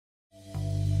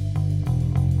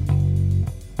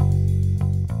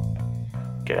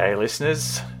G'day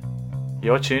listeners,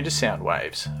 you're tuned to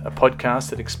Soundwaves, a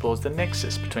podcast that explores the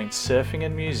nexus between surfing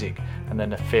and music and the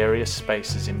nefarious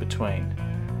spaces in between.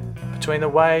 Between the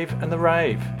wave and the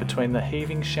rave, between the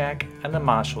heaving shack and the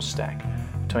Marshall stack,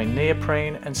 between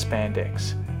neoprene and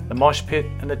spandex, the mosh pit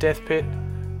and the death pit,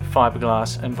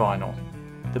 fiberglass and vinyl,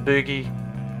 the boogie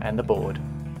and the board,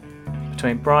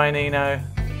 between Brian Eno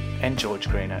and George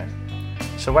Greeno.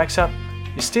 So wax up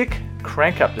your stick,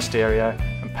 crank up the stereo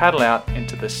and paddle out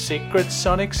into the secret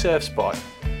sonic surf spot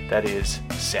that is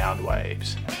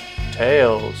Soundwaves.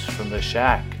 Tales from the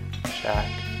shack, shack,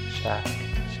 shack,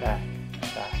 shack,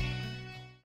 shack.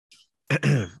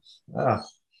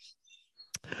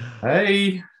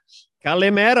 Hey.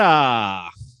 Kalimera.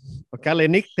 Or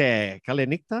Kalinikta.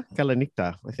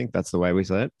 I think that's the way we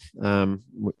say it.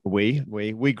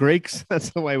 We Greeks, that's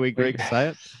the way we Greeks say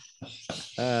it.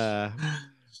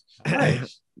 Hey.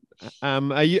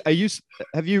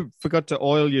 Have you forgot to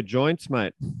oil your joints,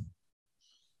 mate?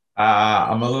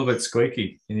 I'm a little bit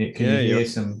squeaky. Can you hear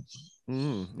some?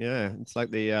 Yeah, it's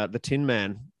like the Tin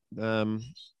Man. You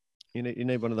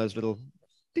need one of those little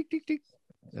tick tick tick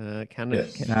cans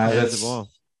of oil.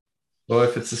 Well,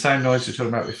 if it's the same noise you're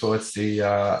talking about before, it's the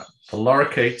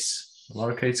lorikeets. The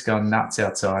lorikeets going nuts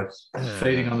outside,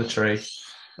 feeding on the tree.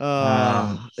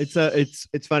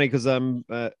 It's funny because I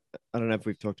don't know if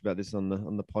we've talked about this on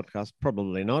the podcast,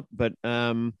 probably not, but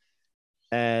the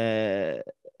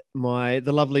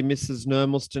lovely Mrs.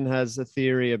 Nermelston has a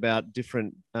theory about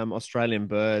different Australian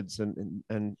birds,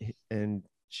 and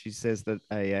she says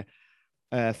that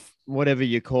whatever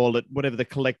you call it, whatever the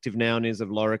collective noun is of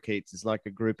lorikeets, is like a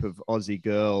group of Aussie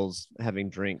girls having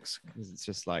drinks, because it's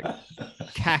just like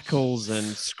cackles and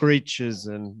screeches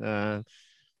and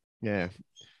yeah.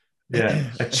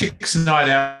 Yeah, a chick's night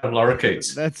out of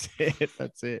lorikeets. That's it.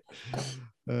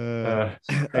 They're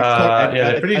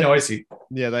pretty noisy.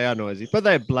 Yeah, they are noisy, but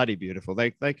they're bloody beautiful.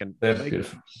 They're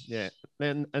beautiful. Yeah,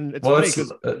 and it's funny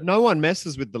because no one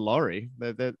messes with the lorry.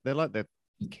 They're like the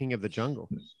king of the jungle.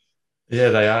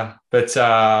 Yeah, they are. But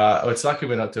it's lucky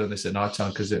we're not doing this at night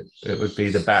time, because it would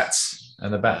be the bats,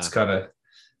 and the bats kind of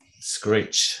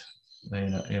screech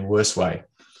in a worse way.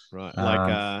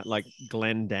 Right, like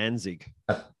Glenn Danzig.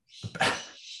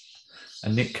 A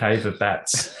Nick Cave of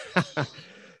bats. Is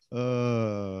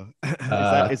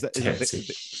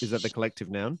that the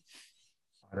collective noun?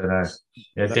 I don't know.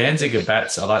 Yeah, Danzig of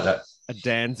bats. I like that. A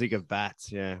Danzig of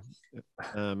bats. Yeah.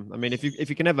 I mean, if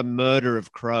you can have a murder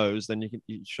of crows, then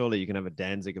surely you can have a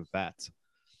Danzig of bats.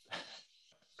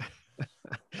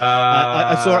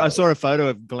 I saw a photo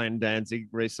of Glenn Danzig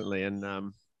recently,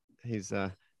 and his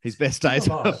best days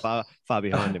are far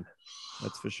behind him.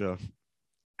 That's for sure.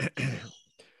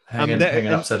 Hanging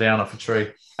upside down off a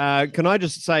tree. Can I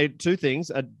just say two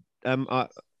things?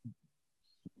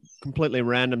 Completely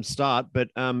random start,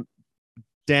 but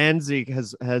Danzig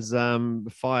has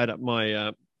fired up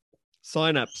my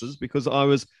synapses, because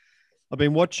I've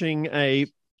been watching a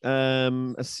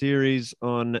series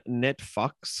on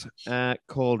Netflix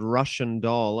called Russian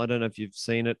Doll. I don't know if you've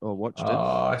seen it or watched it.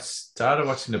 I started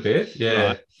watching a bit. Yeah.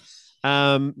 Right.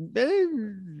 Some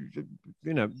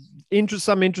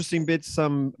interesting bits,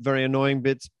 some very annoying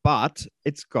bits, but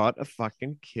it's got a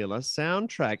fucking killer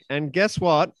soundtrack. And guess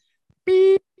what?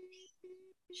 Beep.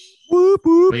 Whoop,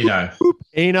 whoop, whoop.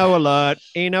 Eno alert.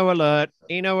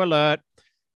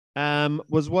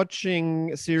 Was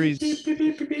watching series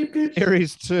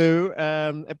 2,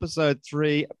 episode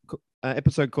 3,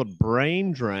 episode called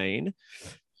Brain Drain.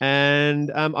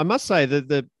 And I must say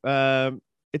that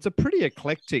it's a pretty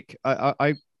eclectic.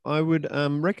 I would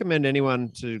recommend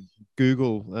anyone to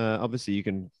Google. Obviously, you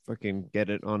can fucking get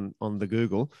it on the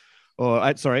Google,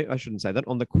 I shouldn't say that,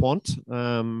 on the Quant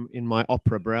in my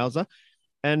Opera browser.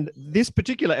 And this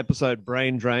particular episode,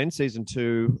 Brain Drain, season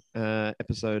 2,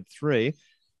 episode 3,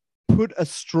 Put a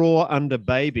Straw Under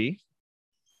Baby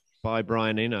by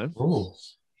Brian Eno. Oh,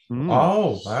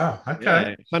 wow. Okay.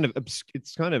 Yeah,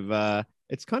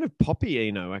 it's kind of poppy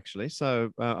Eno, actually.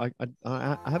 So I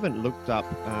haven't looked up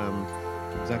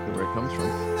exactly where it comes from.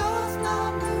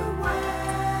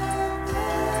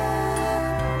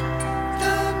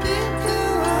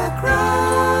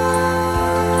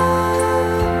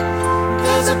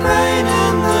 There's a brain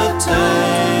in the table.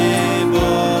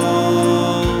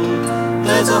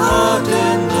 There's a heart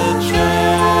in the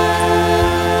chair,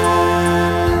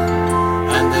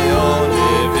 and they all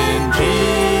live in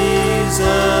Jesus.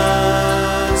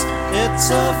 It's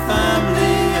a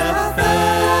family affair.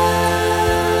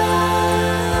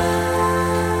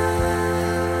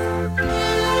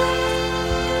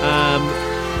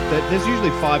 There's usually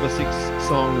 5 or 6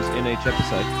 songs in each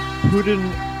episode.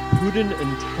 Puddin'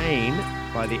 and Tane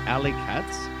by the Alley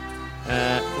Cats.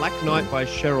 Black Night by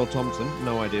Cheryl Thompson.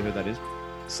 No idea who that is.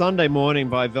 Sunday Morning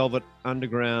by Velvet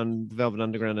Underground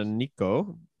and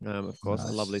Nico. Of course,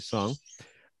 Nice. a lovely song.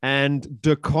 And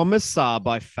De Commissar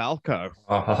by Falco.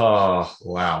 Oh,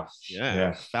 wow.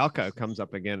 Yeah, Falco comes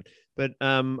up again. But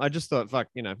I just thought, fuck,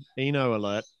 Eno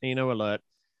alert.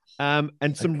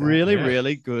 And some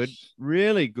really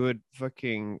good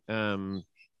fucking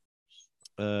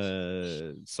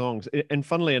songs. And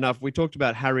funnily enough, we talked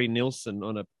about Harry Nilsson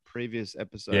on a previous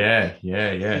episode. Yeah.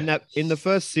 In the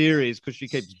first series, because she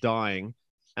keeps dying,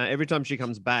 every time she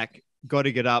comes back,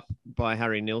 Gotta Get Up by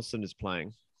Harry Nilsson is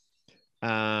playing.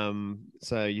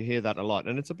 So you hear that a lot,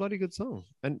 and it's a bloody good song.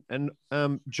 And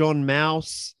John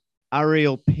Mouse,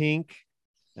 Ariel Pink,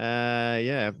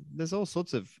 there's all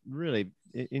sorts of really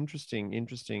interesting. If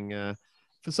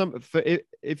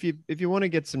you want to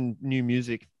get some new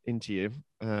music into you,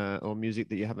 or music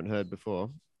that you haven't heard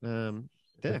before,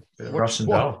 Russian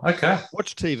Doll. Okay,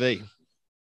 watch TV.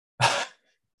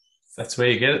 That's where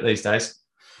you get it these days.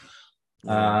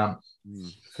 For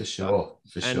sure.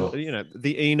 And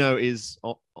the Eno is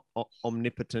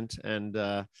omnipotent and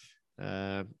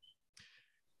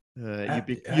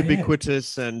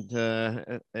ubiquitous and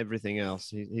everything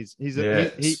else.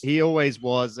 He always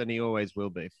was and he always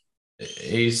will be.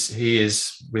 He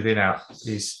is within our.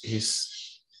 He is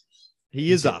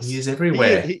us. He is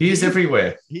everywhere. He is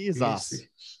everywhere. He is us.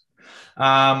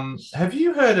 Have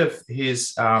you heard of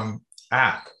his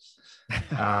app?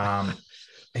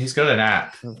 He's got an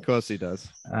app. Of course he does.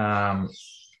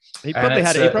 He probably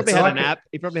had an app.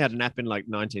 He probably had an app in like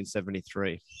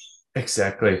 1973.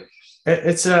 Exactly.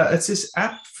 It's this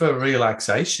app for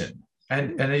relaxation,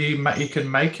 and you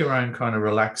can make your own kind of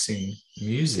relaxing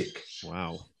music.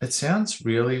 Wow. It sounds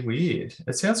really weird.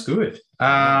 It sounds good.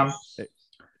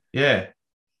 Yeah.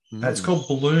 It's called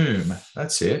Bloom.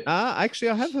 That's it.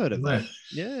 Actually, I have heard of Bloom.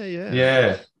 that.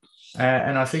 Yeah.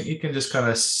 And I think you can just kind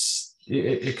of,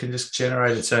 it can just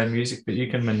generate its own music, but you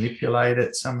can manipulate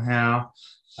it somehow.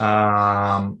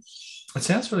 It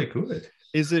sounds really good.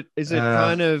 Is it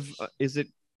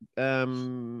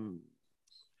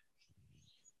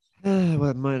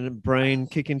well, my brain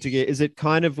kicking to gear. Is it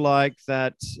kind of like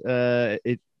that? The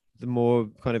more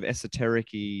kind of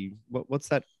esoteric-y. What's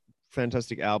that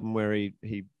fantastic album where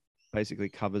he basically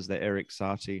covers the Eric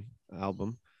Satie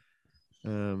album?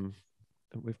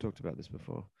 We've talked about this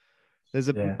before. There's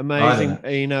an amazing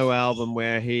Eno album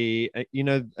where he,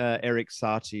 Eric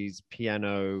Satie's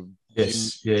piano.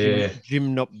 Yes,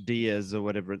 Gymnopdias or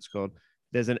whatever it's called.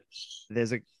 There's an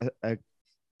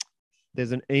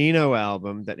Eno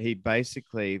album that he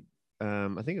basically,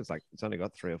 I think it's only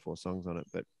got 3 or 4 songs on it,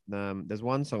 but there's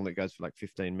one song that goes for like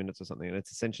 15 minutes or something, and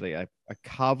it's essentially a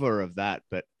cover of that,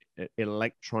 but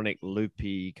electronic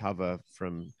loopy cover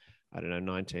from, I don't know,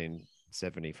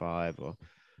 1975 or,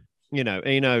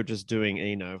 Eno just doing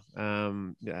Eno.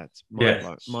 It's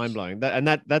mind blowing.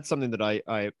 That's something that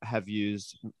I have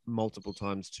used multiple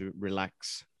times to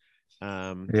relax.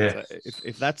 So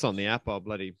if that's on the app, I'll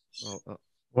bloody.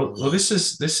 Well, this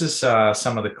is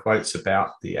some of the quotes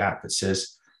about the app. It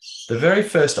says, the very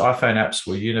first iPhone apps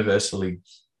were universally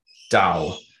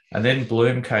dull, and then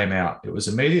Bloom came out. It was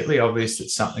immediately obvious that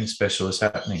something special was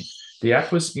happening. The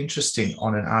app was interesting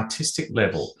on an artistic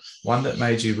level, one that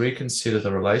made you reconsider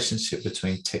the relationship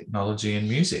between technology and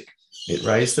music. It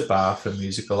raised the bar for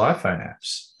musical iPhone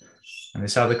apps. And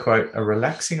this other quote, a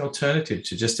relaxing alternative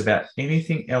to just about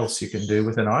anything else you can do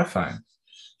with an iPhone.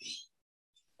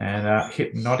 And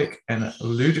hypnotic and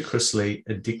ludicrously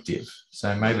addictive.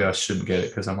 So maybe I shouldn't get it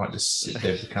because I might just sit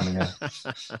there becoming a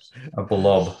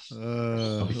blob.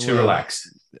 I'll be too relaxed.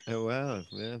 Oh wow!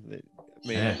 Yeah,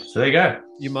 so there you go.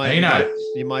 You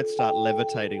might start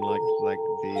levitating like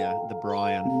the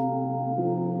Brian.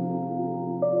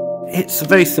 It's a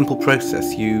very simple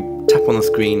process. You tap on the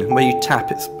screen, and where you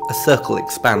tap, a circle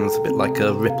expands a bit like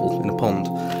a ripple in a pond,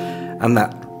 and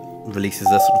that releases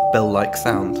a sort of bell-like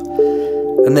sound.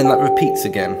 And then that repeats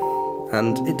again,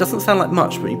 and it doesn't sound like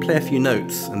much, but you play a few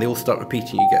notes and they all start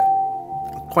repeating. You get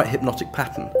quite a hypnotic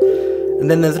pattern,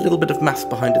 and then there's a little bit of mass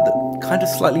behind it that kind of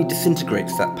slightly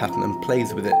disintegrates that pattern and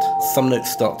plays with it. Some notes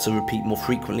start to repeat more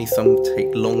frequently, some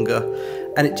take longer,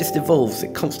 and it just evolves.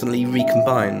 It constantly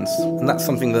recombines, and that's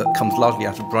something that comes largely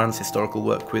out of Brian's historical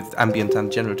work with ambient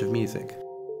and generative music.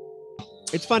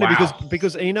 It's funny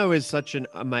because Eno is such an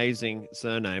amazing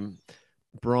surname.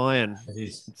 Brian,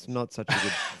 it's not such a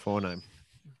good forename.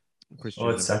 Oh,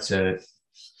 it's such a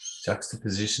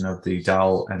juxtaposition of the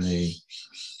dull and the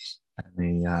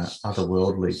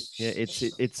otherworldly. Yeah, it's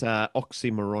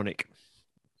oxymoronic.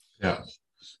 Yeah.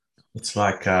 It's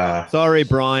like Sorry,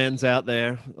 Brian's out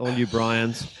there, all you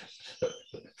Brian's.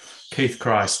 Keith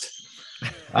Christ.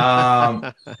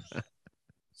 Um,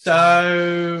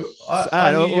 so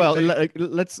well,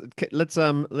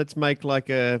 let's make like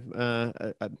a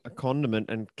condiment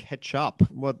and ketchup.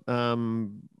 What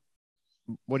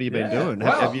have you been doing?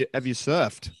 Well, have you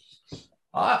surfed?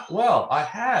 I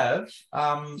have.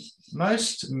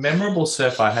 Most memorable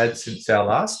surf I had since our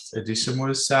last edition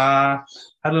was had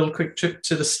a little quick trip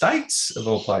to the States of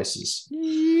all places,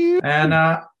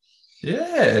 and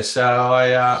yeah. So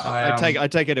I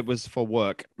take it was for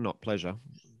work, not pleasure.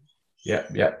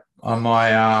 Yeah. On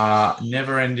my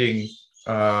never-ending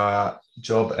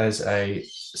job as a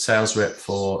sales rep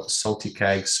for Salty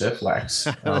Cag Surf Wax,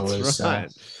 That's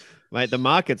right. Mate, the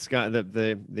market's going.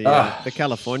 The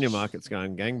California market's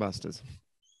going gangbusters.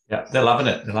 Yeah, they're loving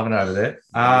it. They're loving it over there.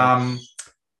 I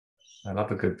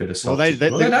love a good bit of salty.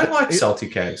 Well, they don't like salty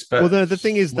cags, but the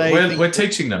thing is, we're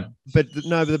teaching them. But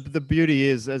no, the beauty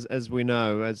is, as we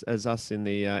know, as us in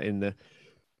the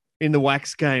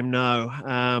wax game know,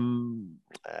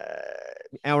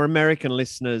 our American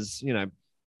listeners,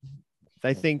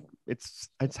 they think it's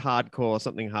hardcore,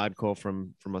 something hardcore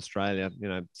from Australia.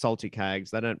 Salty cags.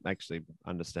 They don't actually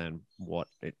understand what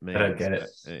it means. I don't get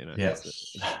it. Yeah,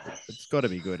 it's got to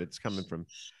be good. It's coming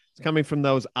from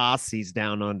those arsies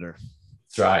down under.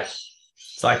 That's right.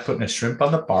 It's like putting a shrimp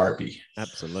on the Barbie.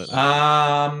 Absolutely.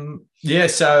 Yeah.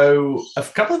 So a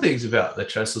couple of things about the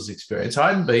Trestles experience. I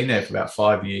hadn't been there for about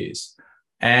 5 years.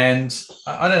 And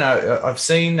I don't know, I've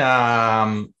seen,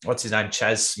 what's his name,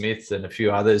 Chaz Smith and a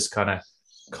few others kind of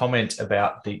comment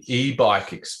about the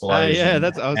e-bike explosion. I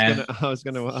was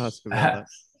going to ask about that.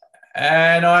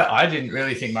 And I didn't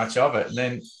really think much of it. And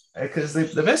then, because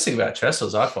the best thing about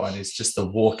Trestles, I find, is just the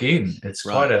walk in. It's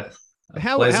right. Quite a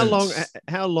how long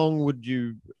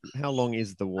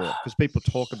is the walk? Because people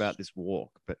talk about this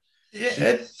walk, but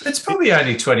yeah, it's probably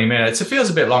only 20 minutes. It feels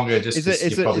a bit longer. Is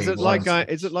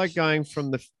it like going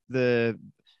from the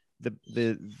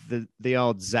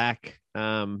old Zach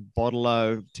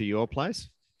Bottle to your place?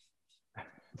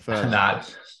 No,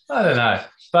 I don't know,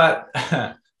 but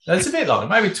it's a bit longer,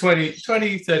 maybe 20,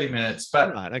 30 minutes.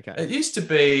 But right, okay. It used to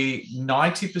be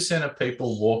 90% of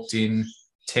people walked in,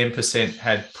 10%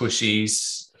 had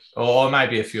pushies, or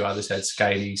maybe a few others had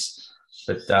skaties.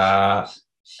 But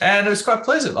and it was quite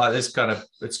pleasant. Like it's kind of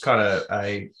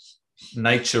a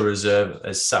nature reserve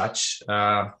as such.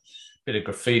 Bit of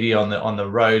graffiti on the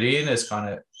road in is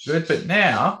kind of good. But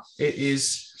now it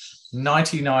is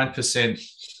 99%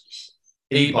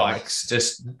 e-bikes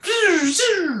just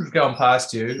going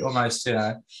past you, almost,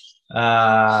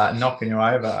 knocking you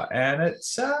over, and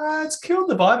it's killed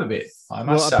the vibe a bit, I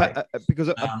must say.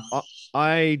 Because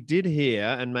I did hear,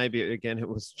 and maybe again it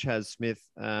was Chaz Smith.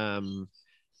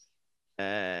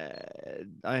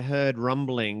 I heard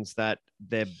rumblings that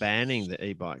they're banning the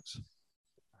e-bikes.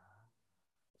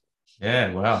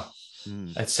 Yeah, well,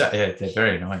 it's they're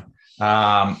very annoying.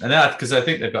 And that because I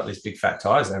think they've got these big fat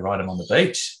tires, they ride them on the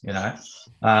beach.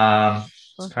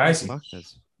 It's crazy.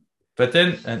 But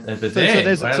then,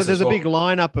 there's a big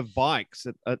lineup of bikes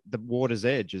at the water's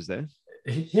edge, is there?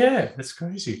 Yeah, that's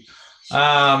crazy.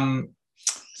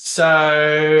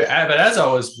 So, but as I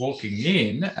was walking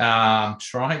in,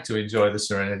 trying to enjoy the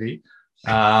serenity,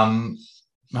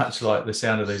 much like the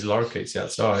sound of these lorikeets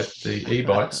outside, the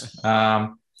e-bikes,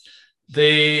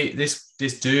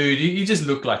 this dude, he just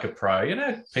looked like a pro.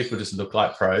 People just look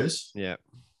like pros. Yeah.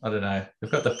 I don't know.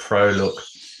 They've got the pro look.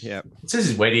 Yeah. It says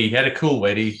his weddy. He had a cool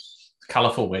weddy,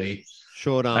 colourful weddy.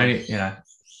 Short arm.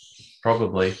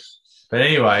 Probably. But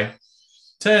anyway,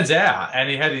 turns out,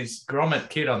 and he had his grommet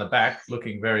kid on the back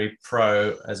looking very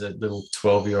pro as a little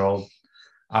 12-year-old,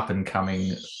 up and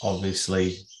coming,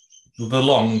 obviously. The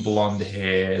long blonde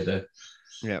hair, the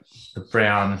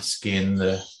brown skin,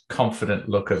 the confident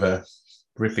look of a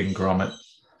ripping grommet.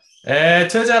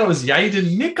 It turns out it was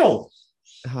Yaden Nickel.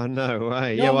 Oh, no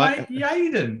way. Mate,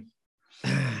 Yaden.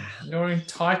 You're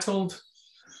entitled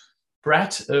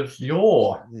brat of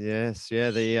yore. Yes,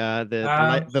 yeah. The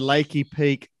Lakey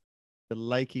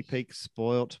Peak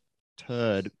spoilt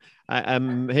turd. I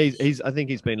think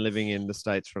he's been living in the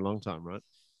States for a long time, right?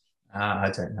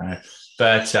 I don't know,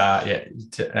 but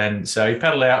and so he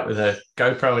paddled out with a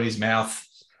GoPro in his mouth,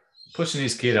 pushing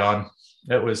his kid on.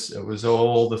 It was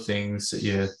all the things that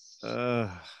you'd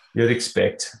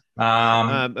expect.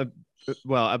 And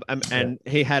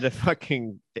he had a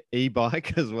fucking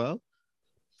e-bike as well.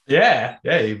 Yeah,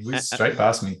 he was straight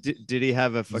past me. Did he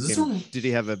have a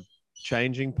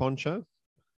changing poncho?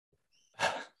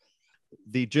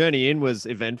 The journey in was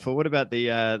eventful. What about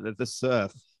the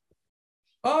surf?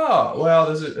 Oh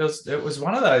well, it was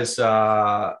one of those.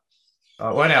 I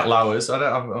went out lowers.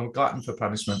 I'm a glutton for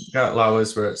punishment. Go out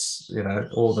lowers where it's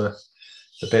all the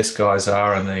best guys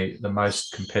are and the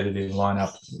most competitive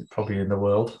lineup probably in the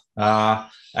world.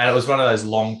 And it was one of those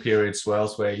long period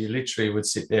swells where you literally would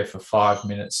sit there for 5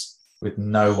 minutes with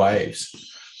no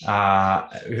waves.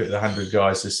 The 100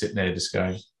 guys just sitting there just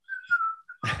going.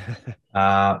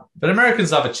 But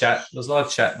Americans love a chat. There's a lot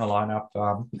of chat in the lineup.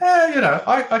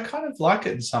 I kind of like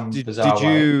it in some bizarre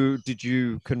way. Did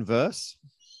you converse?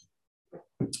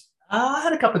 I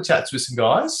had a couple of chats with some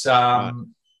guys. Right.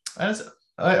 And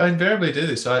I invariably do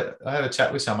this. I have a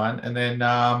chat with someone and then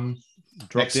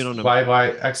Dropped in on them. wave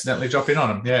I accidentally drop in on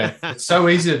them. Yeah, it's so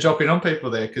easy to drop in on people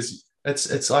there because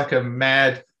it's like a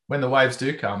mad when the waves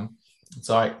do come. It's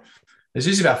like there's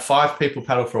usually about 5 people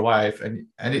paddle for a wave, and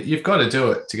you've got to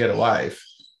do it to get a wave.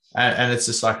 And it's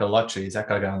just like a lottery. Is that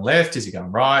guy going left? Is he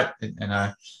going right?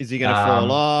 Is he going to fall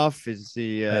off? Is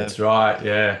he? That's right.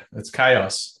 Yeah, it's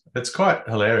chaos. It's quite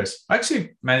hilarious. I actually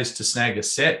managed to snag a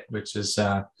set, which is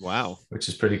Wow. which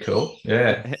is pretty cool.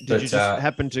 Yeah. Did you just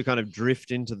happen to kind of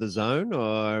drift into the zone,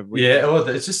 or Yeah. Well,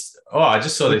 it's just. Oh, I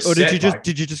just saw this. or did set, you just like,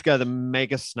 did you just go the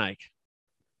mega snake?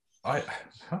 I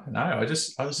don't know. I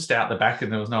was just out the back and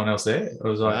there was no one else there. I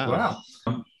was like, Wow.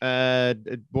 wow.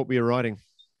 What were you riding?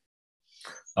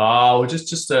 Oh, well,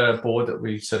 just a board that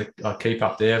we sort of keep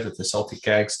up there with the Salty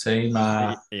Cags team.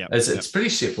 It's pretty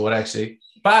shitboard actually,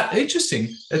 but interesting.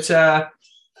 It's a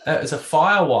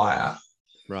Firewire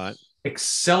Right.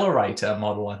 accelerator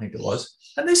model, I think it was,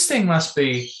 and this thing must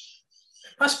be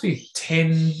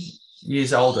 10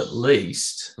 years old at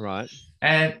least, Right.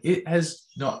 and it has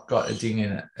not got a ding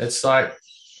in it. It's like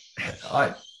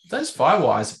those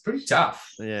Firewires are pretty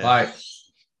tough. Yeah. Like.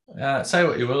 Say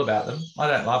what you will about them. I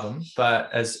don't love them, but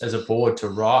as a board to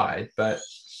ride. But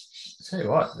I tell you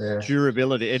what, they're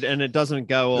Durability, it doesn't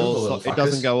go Little all fuckers. it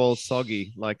doesn't go all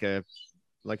soggy like a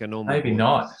normal. maybe board.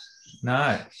 not.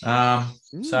 No.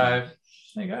 So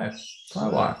there you go.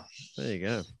 Firewire. There you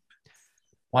go.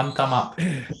 One thumb up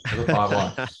for the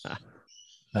Firewire.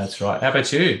 That's right. How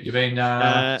about you? You've been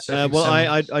surfing well,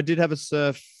 some- I did have a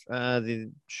surf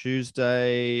the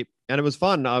Tuesday, and it was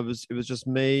fun. It was just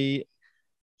me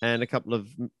and a couple of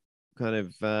kind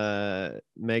of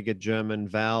mega German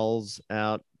vowels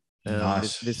out.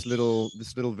 Nice. This little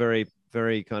very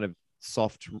very kind of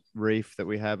soft reef that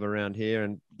we have around here,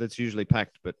 and that's usually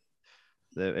packed, but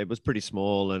it was pretty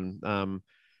small and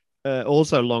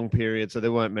also long period, so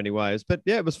there weren't many waves. But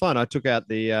yeah, it was fun. I took out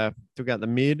the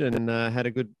mid and had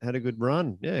a good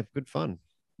run. Yeah, good fun.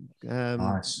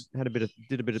 Nice. Did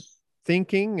a bit of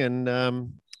thinking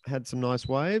and had some nice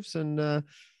waves and.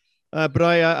 But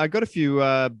I got a few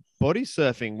body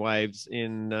surfing waves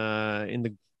in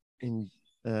the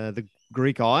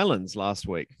Greek islands last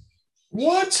week.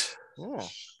 What? Oh.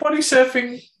 Body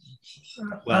surfing?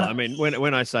 Well, I mean,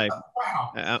 when I say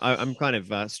Wow. I'm kind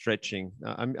of stretching,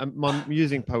 I'm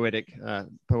using poetic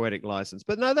license,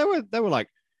 but no, they were like,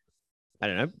 I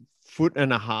don't know,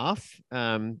 1.5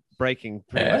 foot, breaking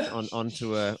pretty much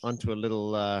onto a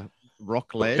little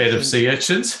rock ledge. Bed of sea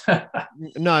urchins.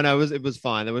 No, it was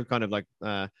fine. They were kind of like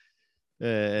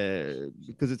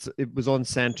because it was on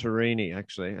Santorini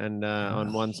actually, and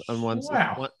on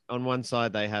one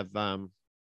side they have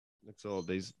it's all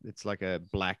these. It's like a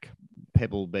black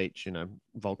pebble beach,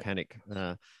 volcanic,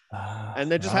 and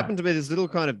there just happened to be this little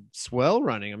kind of swell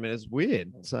running. I mean, it's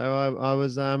weird. So I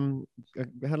was I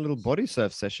had a little body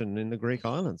surf session in the Greek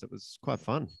islands. It was quite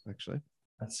fun actually.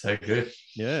 That's so good.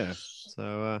 Yeah.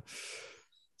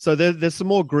 So there's some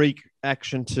more Greek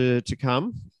action to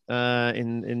come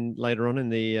in later on in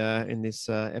the in this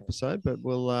episode, but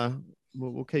we'll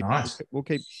keep Nice. we'll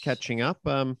keep catching up.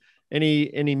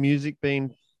 Any music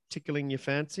been tickling your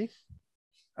fancy?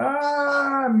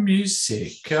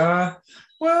 Music.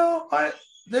 Well,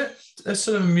 a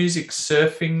sort of music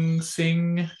surfing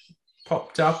thing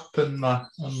popped up on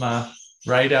my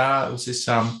radar. It was this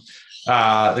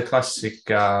the classic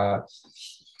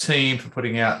team for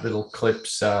putting out little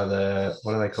clips. What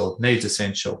are they called? Needs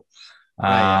Essential.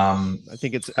 I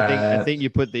think you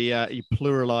put you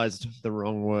pluralized the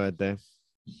wrong word there.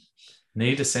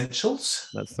 Need Essentials.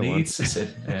 That's the Needs one.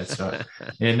 Yeah, that's right.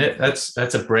 Yeah,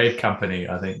 that's a bread company,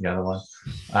 I think, the other one.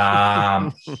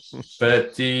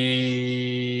 But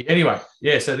anyway,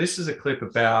 yeah. So this is a clip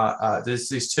about there's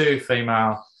these 2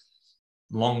 female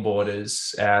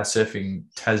longboarders surfing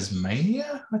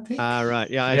Tasmania, I think. Right.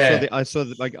 Yeah, Yeah. I saw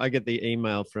that. Like, I get the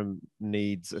email from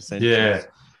Needs Essentials.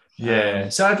 Yeah.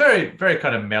 So very, very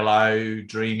kind of mellow,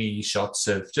 dreamy shots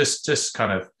of just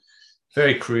kind of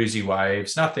very cruisy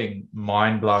waves, nothing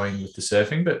mind-blowing with the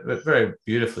surfing, but very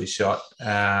beautifully shot.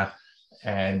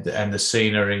 And the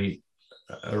scenery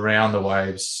around the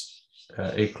waves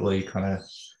equally kind of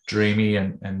dreamy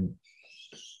and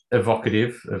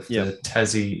evocative of the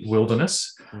Tassie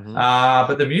wilderness. Mhm.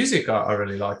 But the music I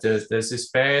really liked. There's this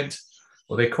band,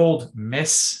 well, they're called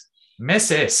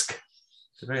Mess-esque.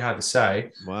 It's very hard to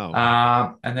say.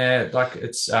 Wow. And they're like,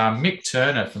 it's Mick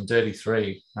Turner from Dirty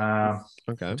Three.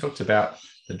 Okay. We talked about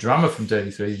the drummer from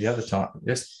Dirty Three the other time,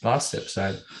 last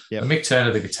episode. Yep. Mick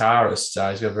Turner, the guitarist,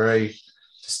 he's got a very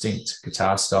distinct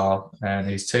guitar style, and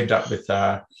he's teamed up with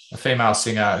a female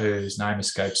singer whose name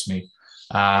escapes me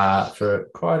for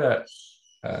quite a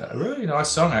really nice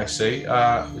song, actually,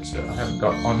 which I haven't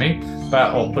got on me,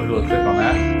 but I'll put a little clip on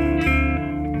that.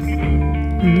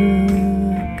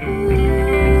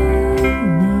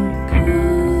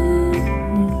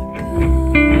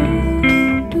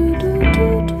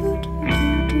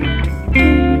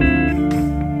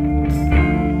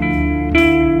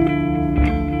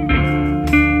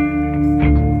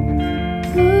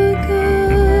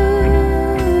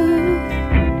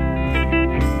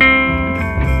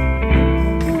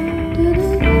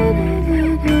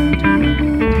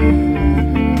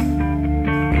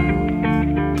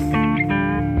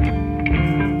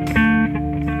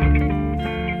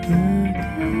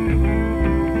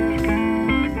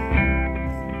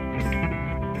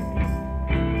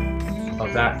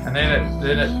 Love that. And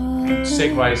then it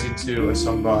segues into a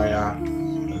song by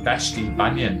Vashti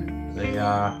Bunyan, the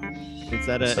Is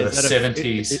that a sort of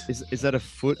 70s. Is that a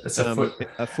foot? It's a foot.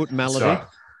 A foot melody. Sorry.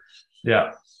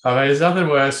 Yeah. I mean, there's nothing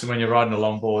worse than when you're riding a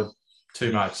longboard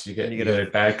too much. You get a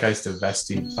bad case of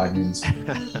Vashti Bunyans.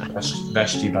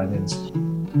 Vashti Bunyans.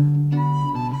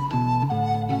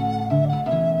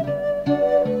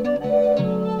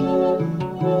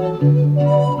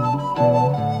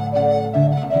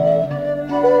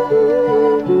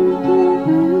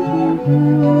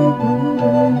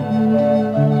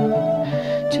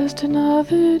 Just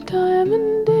another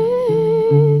diamond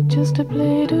day, just a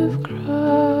blade of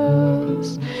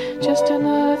grass, just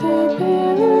another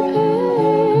bale of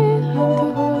hay, and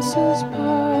the horses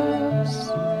pass.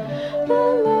 La,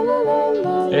 la, la, la,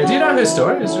 la, Yeah, do you know her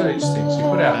story? It's really interesting. She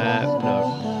put out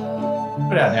No.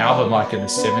 an album like in the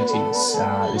 70s,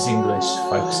 this English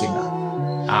folk singer,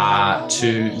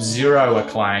 to zero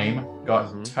acclaim,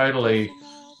 got totally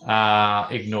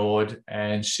ignored,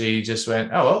 and she just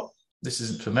went, oh, well, this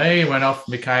isn't for me, went off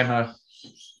and became a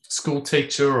school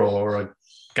teacher or a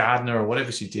gardener or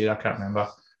whatever she did, I can't remember.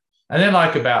 And then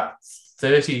like about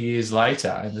 30 years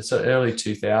later, in the sort of early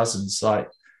 2000s, like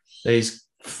these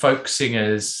folk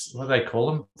singers, what do they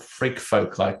call them? Freak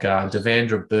folk, like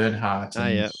Devendra Bernhardt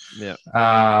and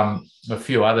a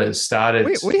few others started.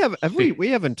 We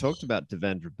haven't talked about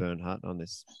Devendra Bernhardt on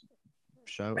this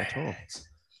show at all.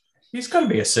 He's got to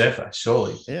be a surfer,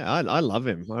 surely. Yeah, I love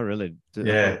him. I really do.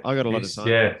 Yeah, I got a lot of time.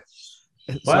 Yeah.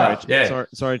 Sorry, Wow, yeah.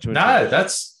 sorry to No,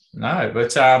 interrupt.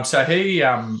 but so he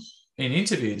in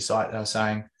interviews, like they were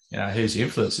saying, you know, who's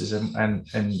influences, and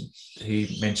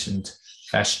he mentioned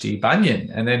Vashti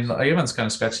Bunyan, and then everyone's kind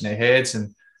of scratching their heads,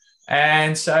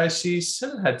 and so she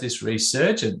sort of had this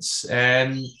resurgence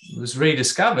and was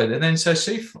rediscovered, and then so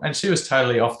she was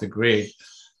totally off the grid,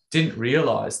 didn't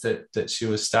realize that she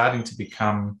was starting to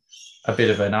become a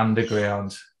bit of an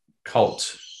underground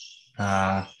cult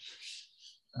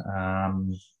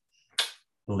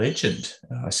legend,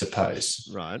 I suppose.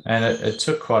 Right. And it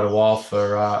took quite a while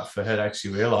for her to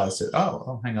actually realise that,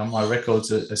 oh, hang on, my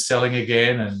records are selling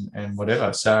again and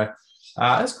whatever. So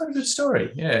it's quite a good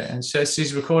story, yeah. And so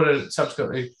she's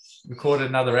subsequently recorded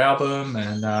another album,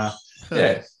 and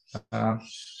yeah.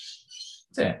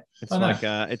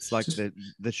 It's like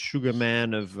the sugar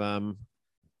man of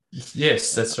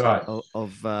yes, that's right.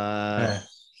 Of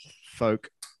folk.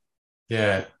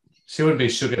 Yeah. She wouldn't be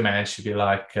Sugar Man. She'd be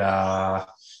like, I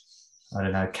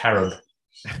don't know, Carob.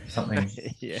 Something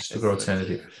Yes. sugar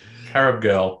alternative. Carob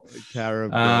Girl.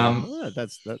 Carob.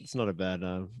 That's not a bad.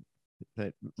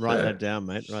 Write that down,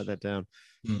 mate. Write that down.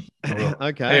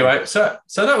 Okay. Anyway, so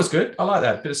that was good. I like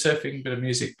that. Bit of surfing, bit of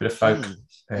music, bit of folk,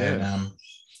 and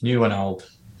new and old.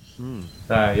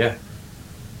 So yeah.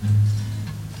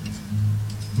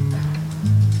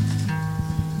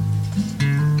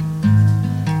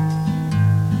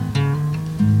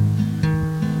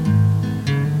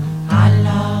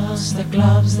 The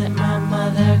gloves that my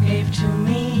mother gave to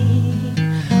me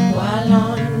while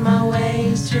on my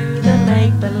ways to the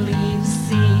make-believe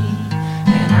sea,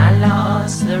 and I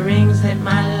lost the rings that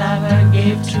my lover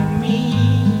gave to me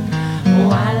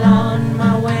while on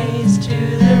my ways to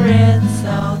the red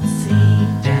salt sea.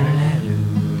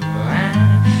 Da-da-da-doo,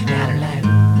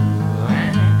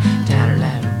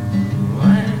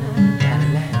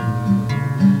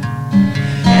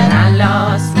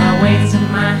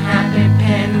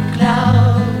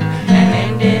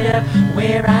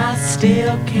 where I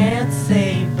still can't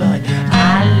say, but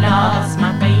I lost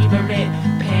my favorite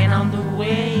pen on the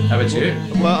way. How about you?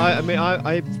 Well, I mean,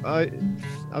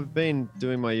 I've been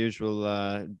doing my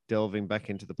usual delving back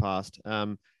into the past.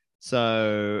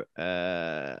 So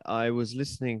I was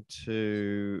listening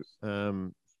to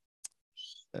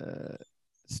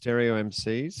Stereo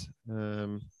MCs.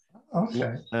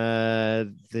 Okay.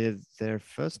 Their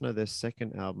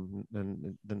second album,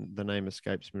 and the name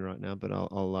escapes me right now, but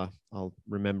I'll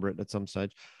remember it at some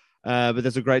stage. But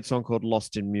there's a great song called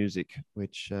 "Lost in Music,"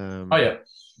 which I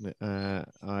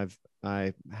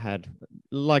had,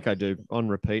 like I do, on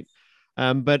repeat.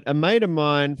 But a mate of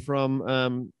mine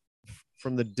from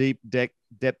the deep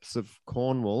depths of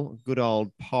Cornwall, good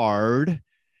old Pard,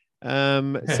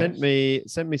 sent me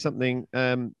something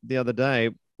the other day,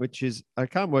 which is, I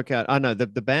can't work out. I know the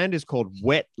band is called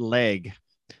Wet Leg.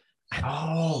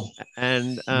 Oh,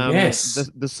 and yes.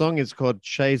 the song is called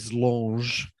Chaise Longue,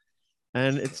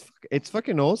 and it's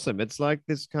fucking awesome. It's like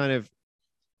this kind of,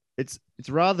 it's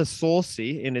rather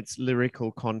saucy in its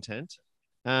lyrical content.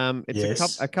 It's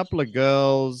Yes. a couple of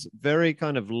girls, very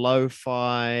kind of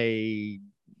lo-fi.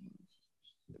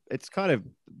 It's kind of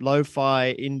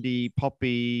lo-fi indie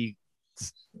poppy,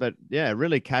 but yeah,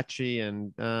 really catchy.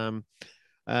 And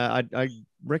I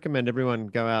recommend everyone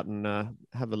go out and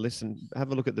have a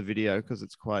look at the video, because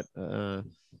it's quite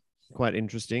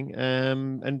interesting.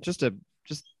 And just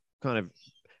kind of,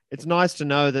 it's nice to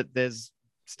know that there's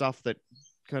stuff that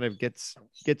kind of gets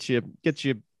your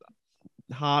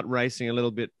heart racing a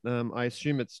little bit. I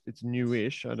assume it's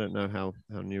newish. I don't know how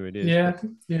new it is. Yeah.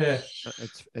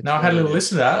 It's No, I had a little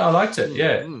listen to that. I liked it.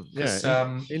 Yeah.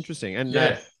 Interesting. And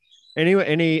yeah. anyway,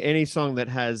 any song that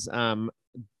has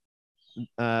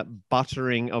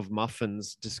buttering of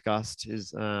muffins discussed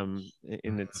is in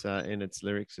its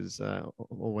lyrics is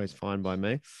always fine by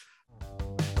me.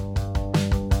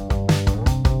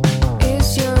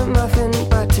 Is your muffin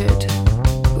buttered?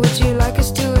 Would you like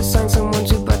us to assign someone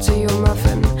to butter your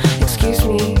muffin? Excuse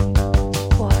me.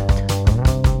 What?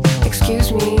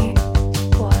 Excuse me.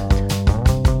 What?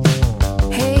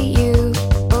 Hey, you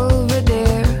over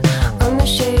there on the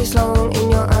chaise longue in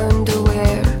your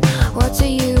underwear. What are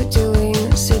you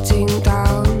doing sitting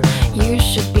down? You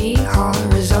should be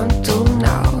horizontal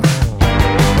now.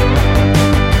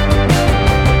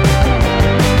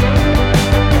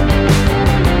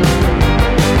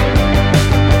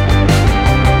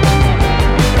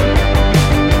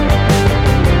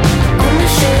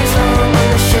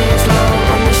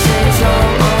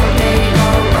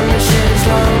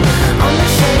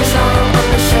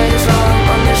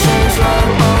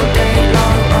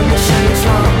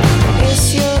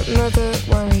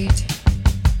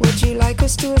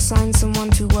 To assign someone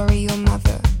to worry your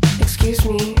mother. Excuse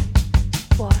me.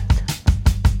 What?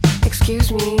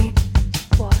 Excuse me.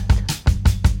 What?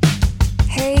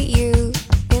 Hey, you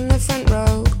in the front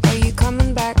row, are you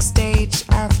coming backstage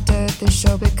after the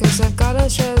show? Because I've got a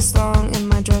chaise longue in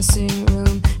my dressing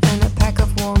room and a pack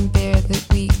of warm beer that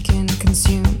we can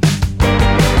consume.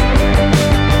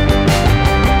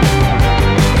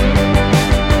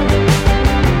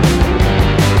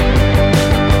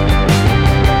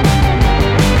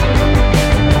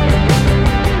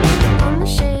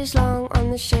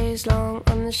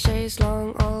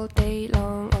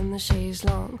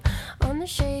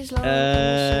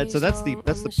 So that's the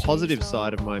positive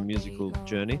side of my musical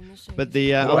journey. But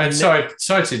the sorry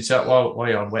to interrupt while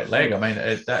you're on Wet Leg. I mean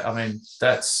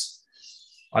that's,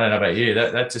 I don't know about you,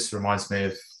 that just reminds me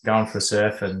of going for a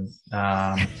surf, and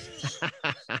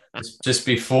just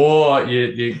before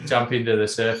you jump into the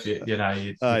surf, you feel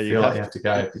like you have to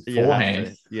go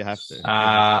beforehand. You have to.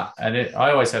 And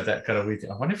I always have that kind of weird,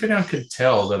 I wonder if anyone could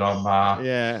tell that I'm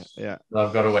that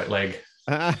I've got a wet leg,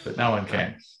 but no one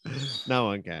can. No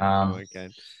one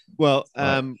can. Well,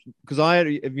 because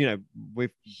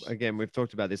we've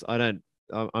talked about this. I don't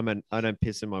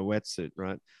piss in my wetsuit,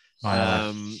 right?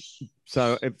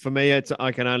 So for me,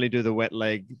 I can only do the wet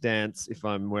leg dance if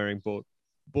I'm wearing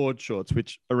board shorts,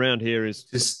 which around here is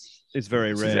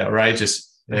very rare. It's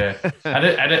outrageous. Yeah,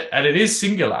 and it is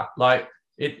singular. Like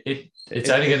it's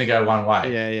only going to go one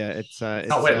way. Yeah. It's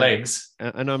not wet legs.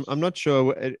 And I'm not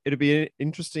sure. It'd be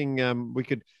interesting.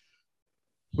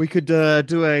 We could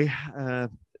do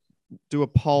a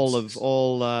poll of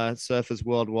all surfers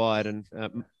worldwide, and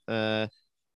do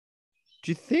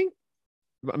you think?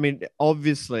 I mean,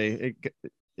 obviously,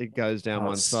 it goes down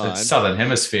one side. It's Southern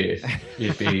Hemisphere.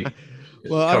 You'd be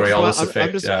well. Coriolis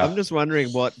effect. I'm just wondering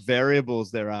what variables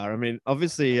there are. I mean,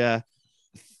 obviously, I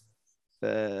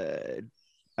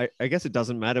guess it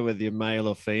doesn't matter whether you're male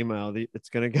or female. It's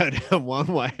going to go down one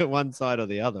way, one side or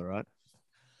the other, right?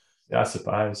 I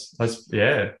suppose.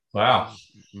 Yeah. Wow.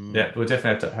 Mm. Yeah, we'll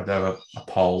definitely have to have a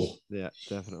poll. Yeah,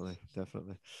 definitely.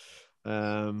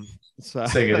 So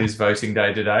Seeing it is voting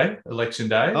day today, election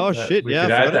day. oh shit! We Yeah,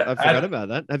 could I add forgot, that. I forgot about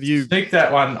that. Have you? Sneak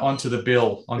that one onto the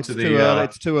bill, onto It's the too early.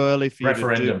 It's too early for you to do.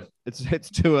 referendum. It's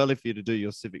too early for you to do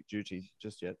your civic duty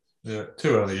just yet. Yeah,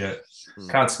 too early yet. Hmm.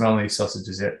 Can't smell any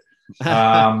sausages yet.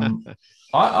 I'm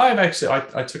actually,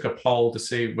 I took a poll to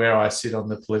see where I sit on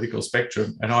the political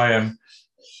spectrum, and I am,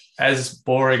 as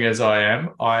boring as I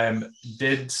am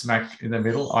dead smack in the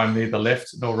middle. I'm neither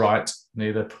left nor right,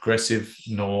 neither progressive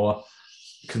nor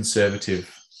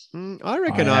conservative. I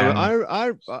reckon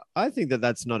I think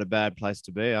that's not a bad place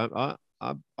to be. I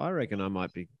reckon I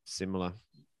might be similar.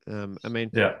 I mean,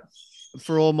 Yeah.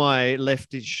 for all my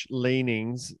leftish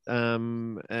leanings,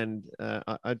 and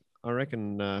I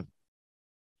reckon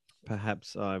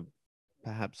perhaps I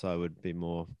would be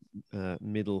more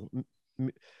middle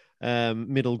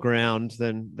ground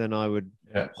than I would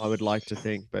like to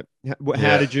think. But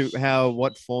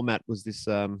what format was this?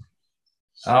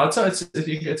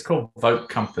 It's called Vote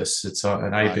Compass. It's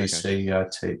an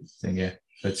ABC thing, yeah.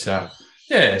 But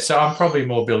yeah, so I'm probably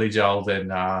more Billy Joel than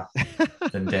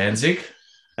Danzig.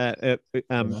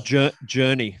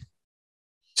 Journey,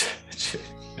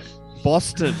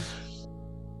 Boston.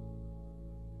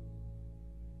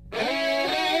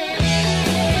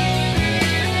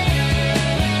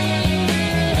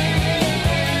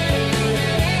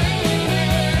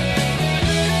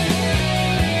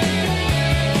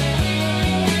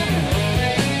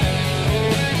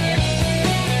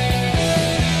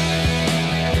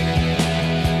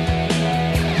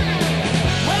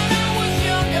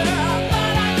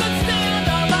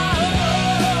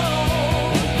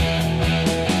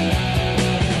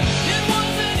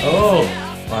 Oh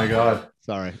my God!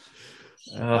 Sorry,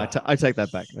 I take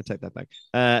that back.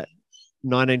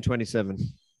 1927.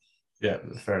 Yeah,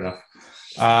 fair enough.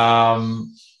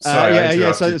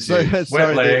 Sorry, Sorry.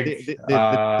 leg.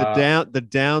 The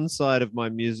downside of my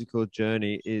musical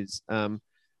journey is I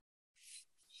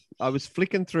was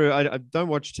flicking through. I don't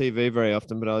watch TV very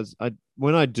often, but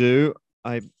when I do,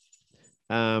 I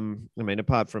mean,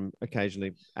 apart from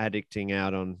occasionally addicting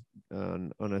out on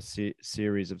a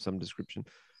series of some description,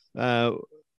 Mrs.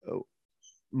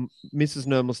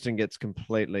 Nermelston gets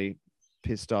completely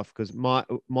pissed off because my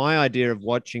idea of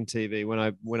watching TV when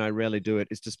I rarely do it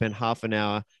is to spend half an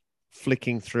hour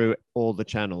flicking through all the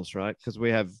channels, right? Because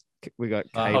we got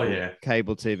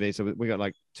cable TV, so we got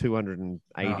like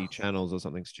 280 channels or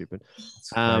something stupid.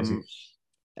 And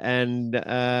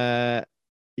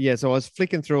yeah, so I was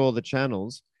flicking through all the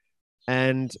channels,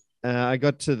 and I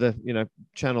got to the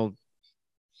channel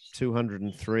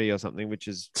 203 or something, which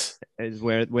is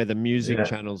where the music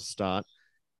channels start.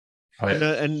 Oh,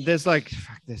 yeah. And there's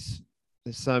there's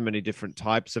so many different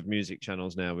types of music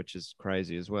channels now, which is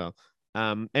crazy as well.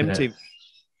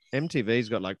 MTV's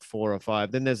got like 4 or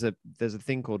 5. Then there's a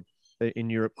thing called in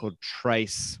Europe called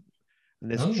Trace. And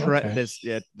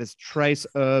there's Trace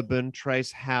Urban,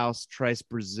 Trace House, Trace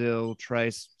Brazil,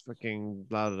 Trace fucking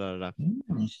blah blah blah.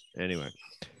 Anyway,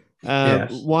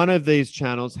 one of these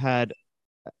channels had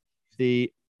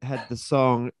the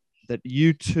song that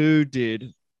U2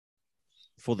 did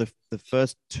for the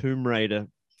first Tomb Raider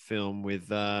film with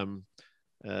Angelina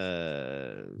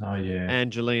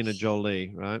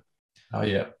Jolie, right? Oh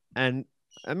yeah. And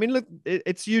I mean, look,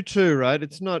 it's U2, right?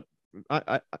 It's not.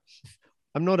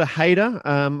 I'm not a hater.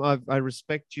 I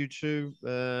respect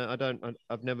U2.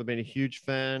 I've never been a huge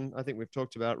fan. I think we've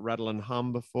talked about Rattle and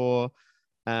Hum before.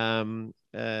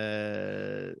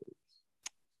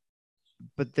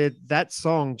 But that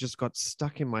song just got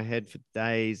stuck in my head for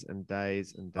days and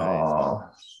days and days. Oh.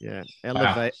 Yeah.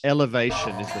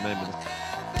 Elevation is the name of the song.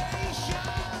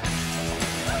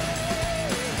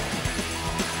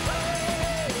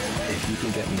 If you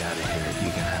can get me out of here,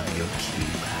 you can have your key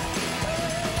back.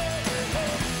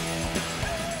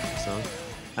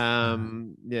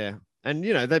 Yeah. And,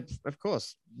 they, of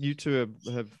course,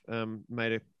 U2 have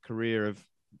made a career of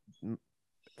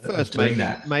first doing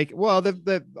well,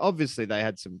 they've obviously they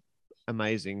had some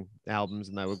amazing albums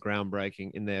and they were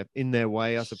groundbreaking in their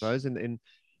way, I suppose, in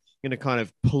a kind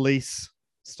of Police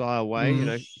style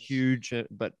way, huge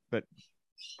but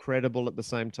credible at the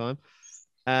same time.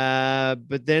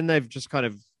 But then they've just kind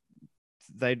of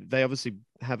they obviously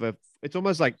have it's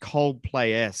almost like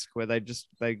Coldplay-esque where they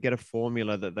get a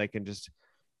formula that they can just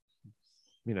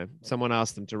someone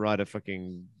asked them to write a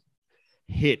fucking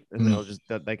hit and they'll just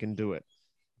that they can do it.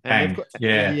 And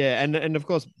and of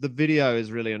course the video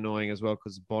is really annoying as well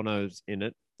because Bono's in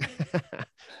it.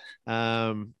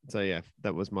 So yeah,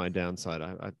 that was my downside.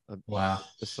 Wow,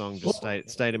 the song just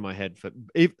stayed in my head for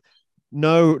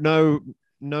no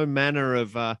manner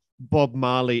of Bob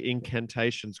Marley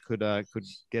incantations could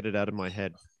get it out of my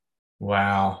head.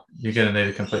 Wow, you're going to need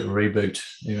a complete reboot.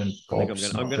 Even I think Bob's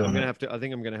I'm not gonna doing it. have to. I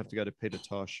think I'm gonna have to go to Peter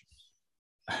Tosh.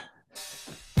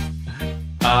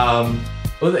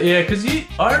 Well, yeah, because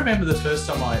I remember the first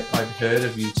time I'd heard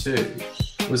of you too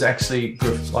was actually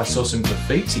I saw some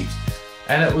graffiti,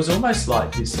 and it was almost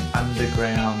like this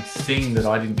underground thing that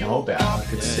I didn't know about. I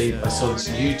could see, I saw this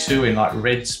U2 in like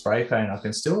red spray paint. I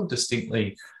can still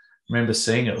distinctly remember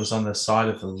seeing it. It was on the side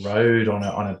of the road on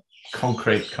a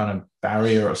concrete kind of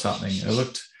barrier or something. It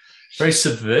looked very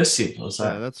subversive. I was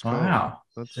like, that's cool. wow,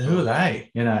 That's who cool. are they?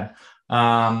 You know.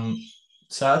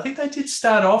 So I think they did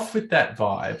start off with that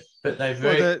vibe, but they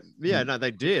very no,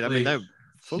 they did. I mean, they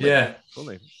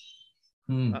fully.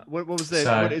 Hmm. What was that?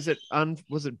 So- What is it?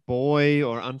 Was it Boy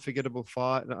or Unforgettable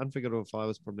Fire? No, Unforgettable Fire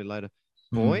was probably later.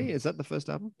 Boy, is that the first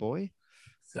album? Boy?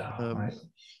 Mate,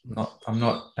 I'm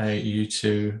not a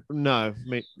U2 No,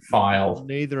 file.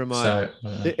 neither am I.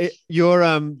 So Your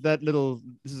that little.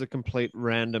 This is a complete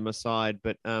random aside,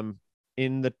 but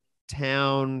in the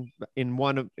town in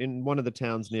one of the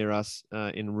towns near us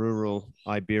in rural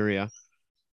Iberia,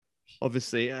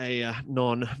 obviously a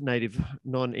non-native,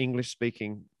 non-English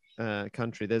speaking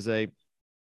country, there's a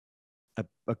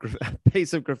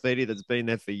piece of graffiti that's been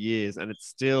there for years, and it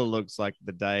still looks like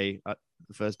the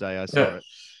first day I saw it,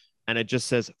 and it just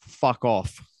says "fuck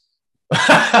off,"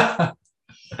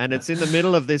 and it's in the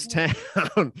middle of this town.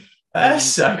 That's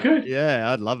so good.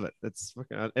 Yeah, I'd love it. It's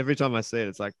fucking, every time I see it,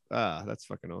 it's like, that's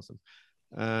fucking awesome.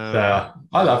 I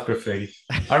love graffiti.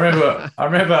 I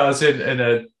remember I was in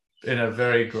a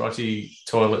very grotty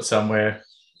toilet somewhere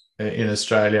in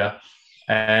Australia,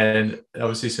 and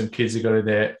obviously some kids had got in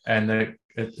there, and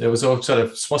there was all sort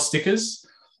of swastikas,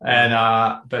 and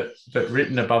but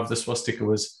written above the swastika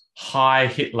was "Hi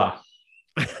Hitler."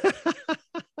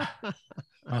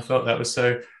 I thought that was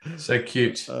so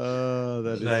cute. Oh,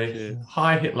 that is cute.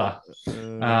 Hi Hitler.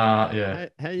 Yeah.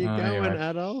 How you going, anyway.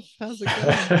 Adolf? How's it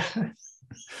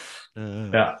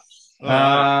going?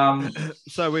 Yeah.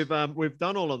 So we've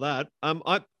done all of that.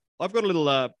 I've got a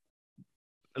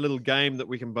little game that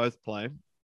we can both play.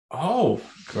 Oh,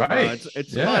 great!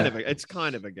 It's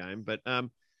kind of a game, but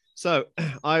so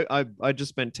I just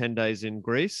spent 10 days in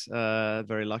Greece.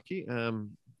 Very lucky.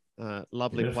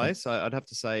 Lovely Beautiful. place. I'd have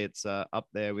to say it's up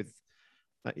there with.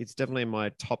 It's definitely in my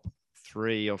top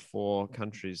 3 or 4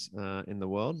 countries in the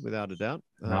world, without a doubt.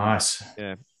 Nice.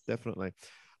 Yeah, definitely.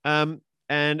 And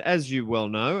as you well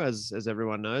know, as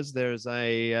everyone knows,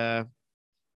 they have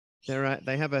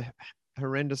a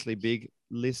horrendously big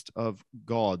list of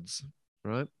gods,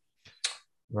 right?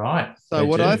 Right. So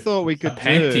what I thought we could a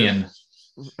pantheon.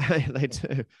 They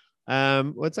do.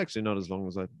 Well, it's actually not as long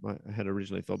as I had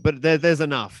originally thought, but there's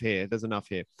enough here. There's enough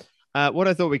here. What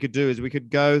I thought we could do is we could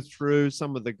go through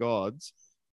some of the gods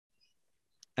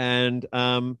and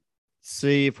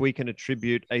see if we can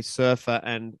attribute a surfer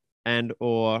and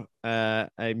or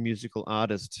a musical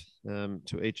artist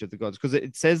to each of the gods, because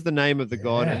it says the name of the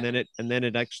god, and then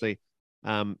it actually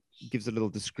gives a little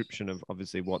description of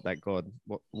obviously what that god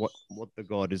what the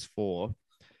god is for.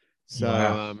 So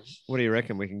Wow. what do you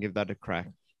reckon? We can give that a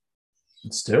crack.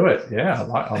 Let's do it. Yeah, I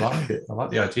like it. I like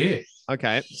the idea.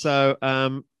 Okay, so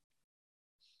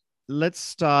let's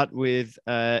start with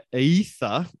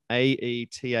Aether,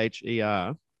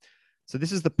 Aether. So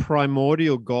this is the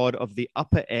primordial god of the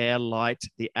upper air, light,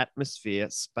 the atmosphere,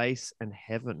 space, and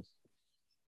heaven.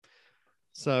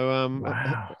 So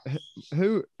Wow.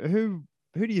 who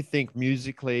do you think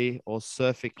musically or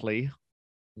surfically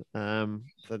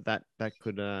that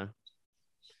could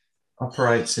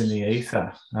Operates in the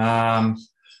ether. Well,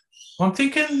 I'm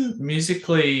thinking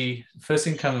musically, first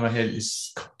thing coming to my head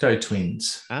is Cocteau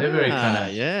Twins. They're very kind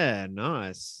of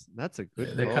nice. That's a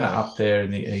good. They're call. kind of up there in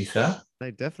the ether.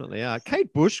 They definitely are.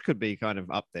 Kate Bush could be kind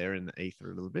of up there in the ether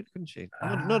a little bit, couldn't she?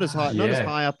 Not as high, not as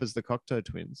high up as the Cocteau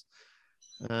Twins.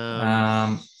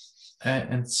 And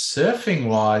surfing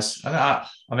wise, I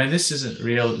mean, this isn't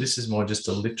real. This is more just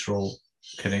a literal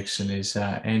connection. Is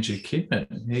Andrew Kidman?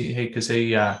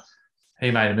 He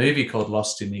made a movie called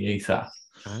Lost in the Ether,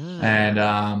 and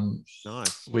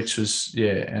nice. which was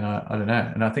and I don't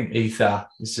know, and I think ether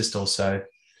is just also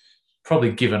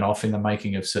probably given off in the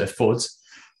making of surfboards.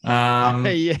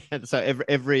 Yeah, so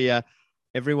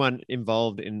everyone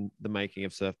involved in the making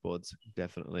of surfboards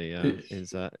definitely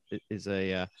is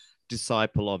a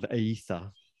disciple of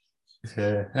ether.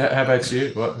 Yeah. How about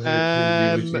you? What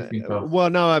would you think of?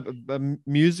 Well, no,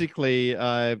 musically,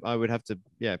 I would have to,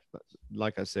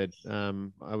 like I said,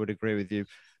 I would agree with you.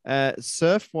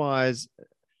 Surf wise,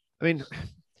 I mean,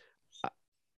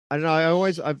 I don't know.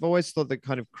 I've always thought that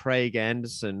kind of Craig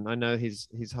Anderson. I know his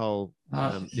whole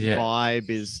Yeah. vibe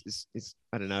is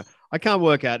I don't know. I can't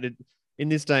work out it in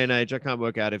this day and age. I can't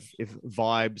work out if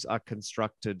vibes are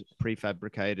constructed,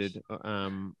 prefabricated,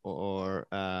 or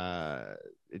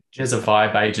Here's a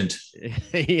vibe agent.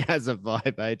 he has a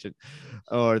vibe agent,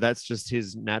 or that's just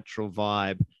his natural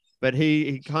vibe. But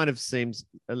he kind of seems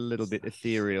a little bit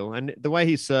ethereal, and the way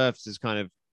he surfs is kind of,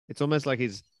 it's almost like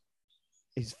his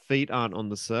feet aren't on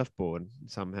the surfboard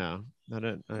somehow. I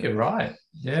don't. You're right.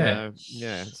 Yeah. So,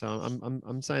 yeah. So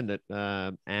I'm saying that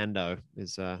Ando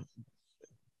is a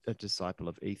disciple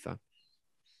of Ether.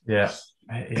 Yeah.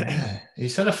 He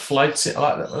sort of floats it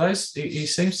like those. He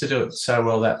seems to do it so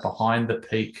well, that behind the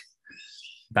peak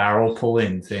barrel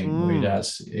pull-in thing where he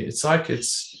does. It's like it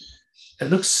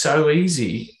looks so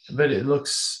easy, but it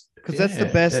looks, because that's the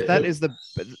best.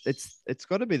 It's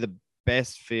got to be the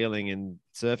best feeling in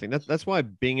surfing. That's why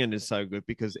Bingen is so good,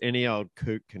 because any old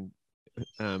kook can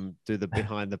do the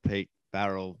behind the peak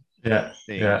barrel thing.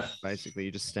 Yeah. Basically,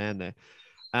 you just stand there.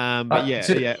 But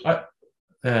yeah.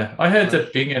 I heard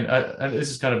that Bingen, and this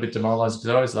is kind of a bit demoralizing because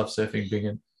I always love surfing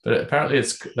Bingen, but apparently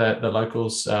it's the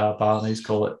locals, Balinese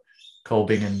call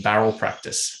Bingen barrel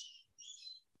practice.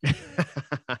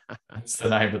 That's the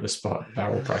name of the spot,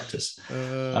 barrel practice.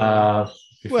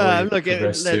 Well, look,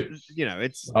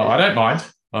 it's. Oh, I don't mind.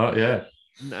 Oh, yeah.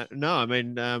 No, I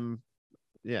mean,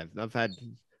 yeah, I've had.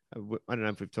 I don't know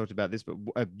if we've talked about this, but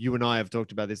you and I have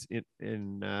talked about this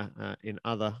in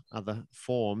other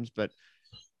forms. But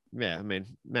yeah, I mean,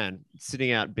 man,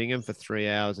 sitting out Bingham for 3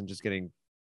 hours and just getting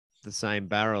the same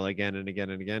barrel again and again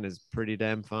and again is pretty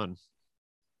damn fun.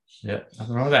 Yeah,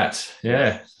 nothing wrong with that.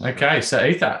 Yeah. Okay, so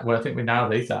Ether. Well, I think we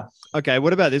nailed Ether. Okay,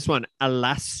 what about this one?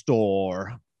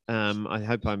 Alastor. I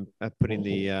hope I'm putting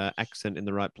the accent in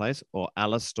the right place. Or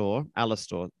Alastor.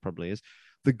 Alastor probably is.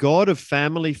 The god of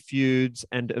family feuds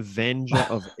and avenger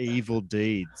of evil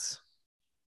deeds.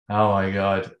 Oh, my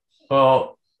God.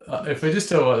 Well, if we just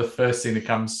talk about the first thing that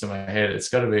comes to my head, it's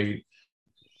got to be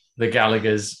the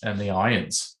Gallaghers and the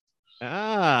Irons.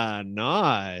 Ah,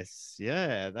 nice.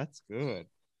 Yeah, that's good.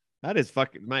 That is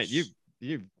fucking, mate.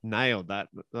 You've nailed that.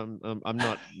 I'm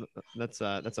not. That's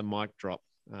a mic drop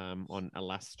on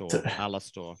Alastor.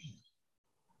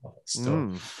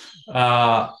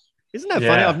 Isn't that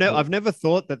funny? I've never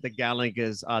thought that the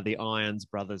Gallaghers are the Irons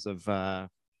brothers of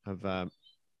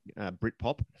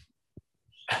Britpop.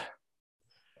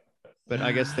 But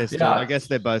I guess they're still. I guess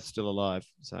they're both still alive.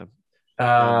 So.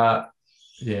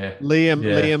 Yeah.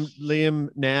 Liam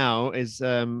now is.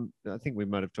 I think we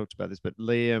might have talked about this, but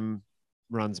Liam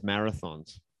runs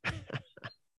marathons.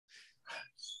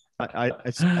 I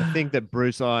think that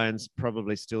Bruce Irons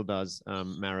probably still does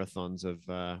marathons of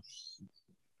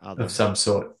some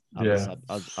sort.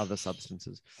 Other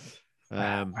substances.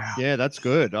 Yeah, that's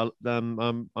good.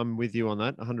 I'm with you on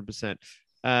that 100%.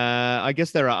 I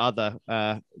guess there are other.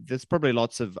 There's probably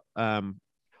lots of.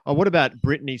 What about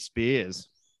Britney Spears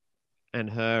and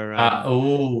her?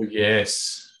 Oh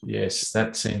yes,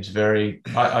 that seems very.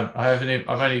 I've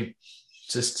only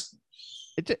just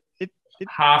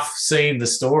half seen the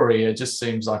story. It just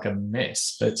seems like a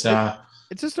mess. But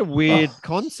it's just a weird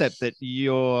concept that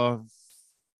your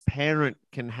parent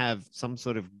can have some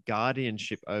sort of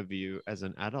guardianship over you as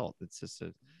an adult. It's just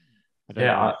I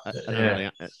don't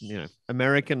really,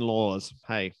 American laws.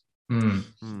 Hey.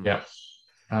 Yeah.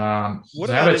 How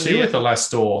about you with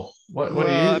Alastor? What do you?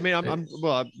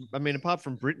 I mean, apart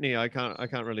from Britney, I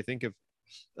can't really think of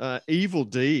evil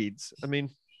deeds. I mean,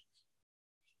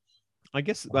 I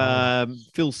guess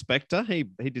Phil Spector, he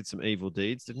did some evil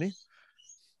deeds, didn't he?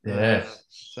 Yeah.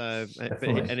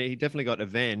 And he definitely got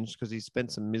avenged because he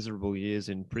spent some miserable years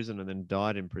in prison and then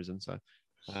died in prison. So,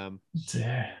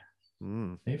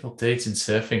 evil deeds in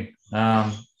surfing.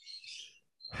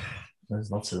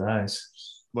 There's lots of those.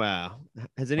 Wow.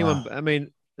 Has anyone? I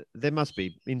mean, there must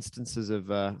be instances of.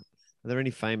 Are there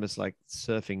any famous like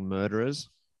surfing murderers?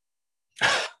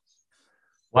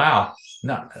 Wow.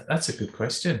 No, that's a good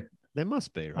question. There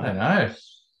must be, right? I don't know.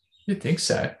 You'd think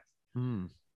so.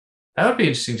 That would be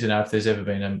interesting to know if there's ever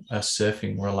been a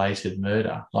surfing-related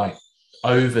murder, like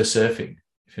over surfing,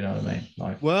 if you know what I mean.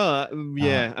 Like, well,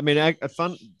 yeah. I mean,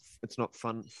 fun. It's not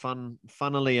fun.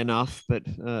 Funnily enough, but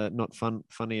not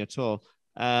funny at all.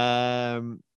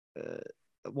 One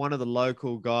of the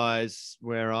local guys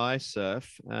where I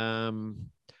surf, I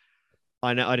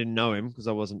didn't know him because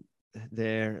I wasn't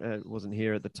there, wasn't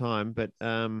here at the time, but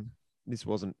this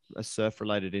wasn't a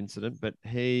surf-related incident, but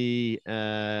he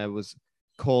was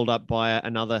called up by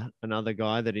another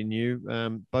guy that he knew,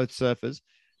 both surfers,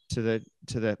 to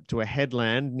a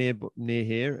headland near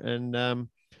here, and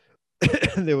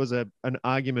there was an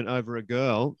argument over a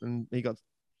girl, and he got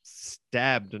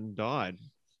stabbed and died.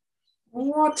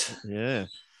 What? Yeah,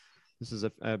 this is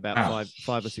about Wow.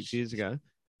 5 or 6 years ago.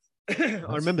 I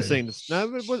remember seeing this.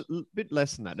 No, it was a bit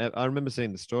less than that. I remember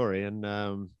seeing the story,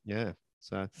 and yeah.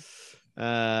 So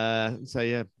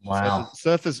yeah. Wow.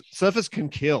 Surfers can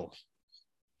kill.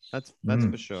 That's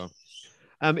Mm. for sure.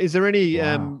 Is there any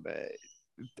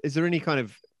kind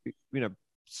of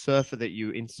surfer that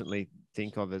you instantly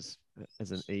think of as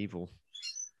an evil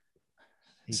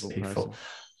It's person? evil.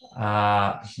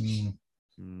 I can't.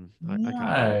 No,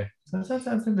 I don't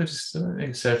think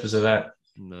surfers are that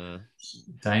No,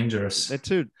 dangerous. they're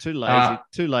too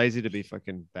lazy to be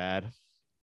fucking bad.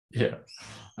 Yeah.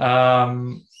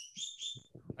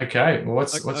 Okay. Well,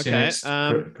 what's your next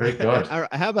Greek god? all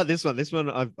right, how about this one? This one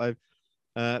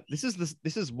this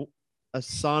is a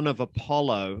son of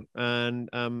Apollo, and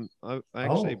I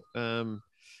actually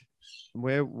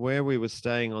where we were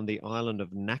staying on the island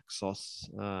of Naxos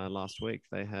last week,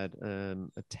 they had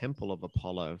a temple of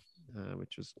Apollo,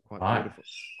 which was quite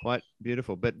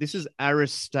beautiful. But this is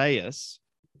Aristaeus,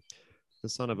 the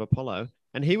son of Apollo,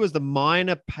 and he was the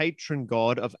minor patron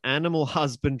god of animal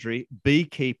husbandry,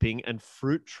 beekeeping, and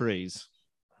fruit trees.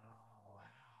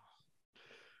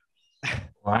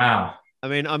 Wow. I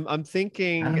mean, I'm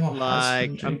thinking Animal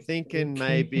like husbandry,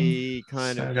 maybe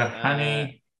kind So of we got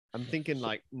honey. I'm thinking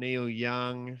like Neil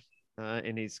Young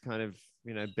in his kind of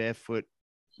barefoot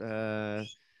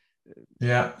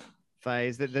Yeah.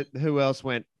 phase. That who else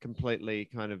went completely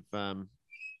kind of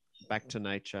back to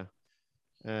nature?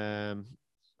 I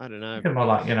don't know. Thinking more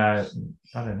like, I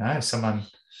don't know, someone.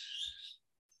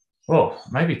 Well,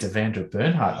 maybe Devendra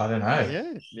Bernhardt. I don't know.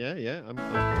 Yeah.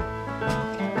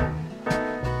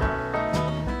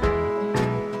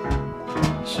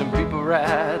 Some people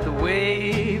ride the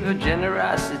wave of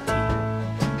generosity.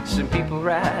 Some people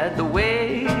ride the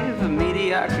wave of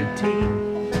mediocrity.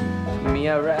 Me,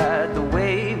 I ride the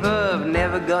wave of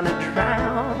never gonna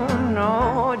drown.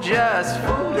 No, just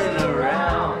fooling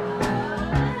around.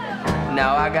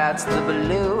 Now I got the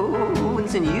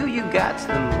balloons and you got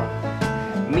the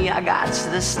mud. Me, I got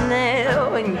the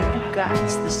snail and you got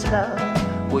the slug.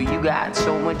 Well, you got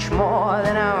so much more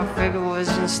than I figured was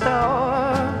in store.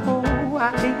 Oh,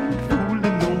 I ain't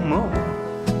fooling no more.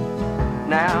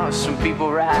 Now some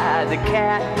people ride the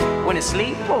cat when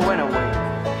asleep or when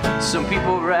awake. Some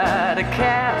people ride a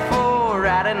cat for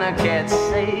riding a cat's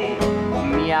sake.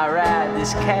 Me, I ride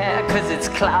this cat cause its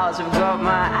claws have got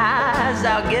my eyes.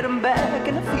 I'll get them back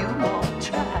in a few more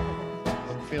tries.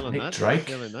 I'm feeling Nick that. Drake. I'm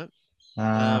feeling that.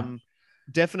 Definitely.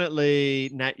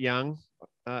 Definitely Nat Young.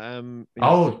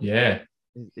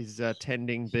 Is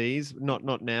tending bees.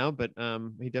 Not now, but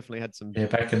he definitely had some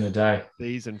Back in the day.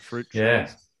 bees and fruit trees. Yeah.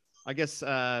 I guess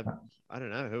I don't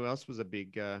know who else was a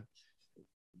big.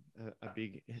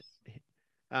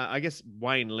 I guess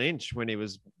Wayne Lynch, when he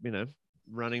was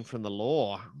running from the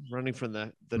law, running from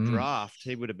the draft,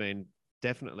 he would have been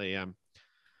definitely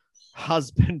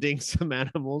husbanding some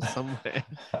animals somewhere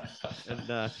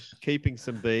and keeping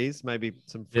some bees, maybe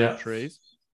some fruit trees.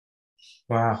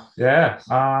 Wow. Yeah.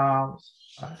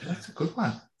 That's a good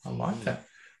one. I like that.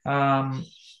 I'm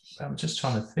just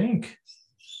trying to think.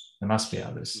 There must be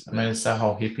others. I mean, it's that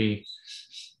whole hippie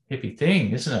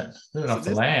thing, isn't it? Living off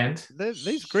the land.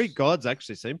 These Greek gods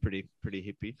actually seem pretty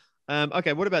hippie.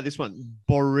 Okay, what about this one?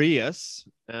 Boreas.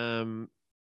 This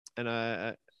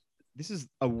is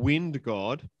a wind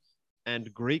god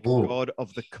and Greek god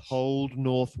of the cold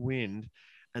north wind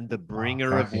and the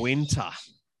bringer of winter.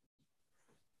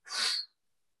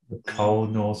 The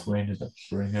cold north wind and the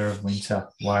bringer of winter.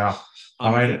 Wow.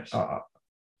 I mean,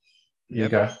 you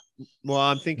go. Well,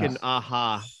 I'm thinking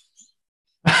Aha.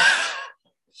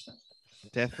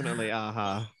 Definitely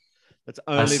Aha. That's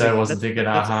only I wasn't thinking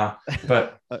Aha,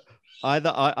 but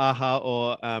either Aha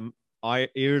or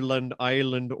Ireland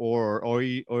or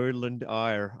Ireland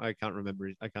Ire. I can't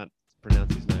remember. I can't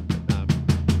pronounce his name.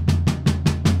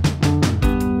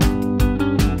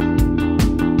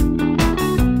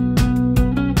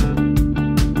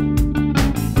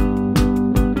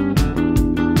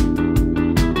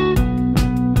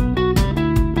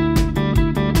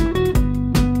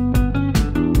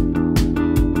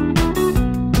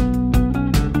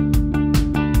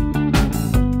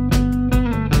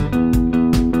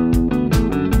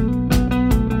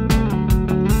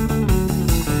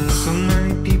 So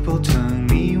many people telling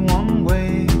me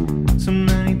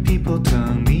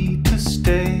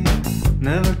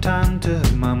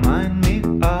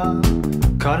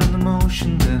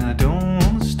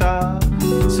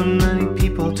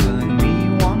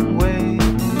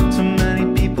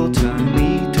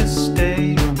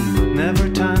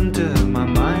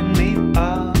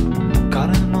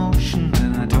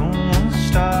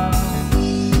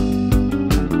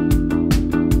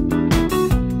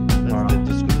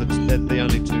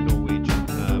only two Norwegian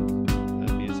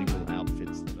musical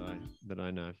outfits that I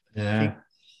know. Yeah.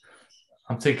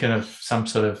 I'm thinking of some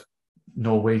sort of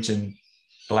Norwegian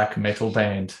black metal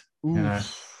band, Oof. you know,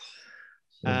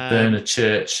 burn a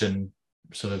church and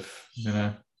sort of, you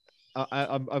know.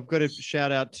 I've got to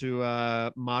shout out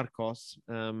to Marcos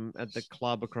at the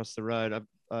club across the road.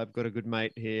 I've got a good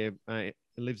mate here. He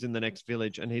lives in the next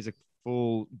village, and he's a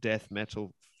full death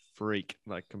metal freak,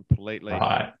 like completely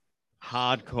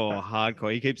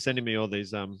hardcore. He keeps sending me all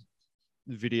these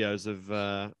videos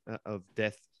of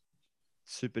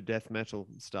super death metal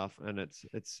stuff, and it's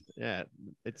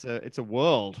a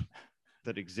world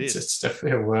that exists. It's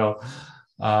definitely a world.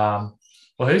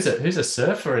 Well, who's a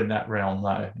surfer in that realm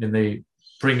though? In the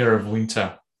Bringer of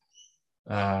Winter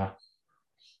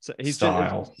so he's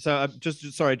style.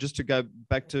 Just to go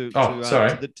back to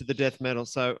the death metal.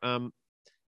 So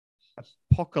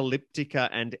Apocalyptica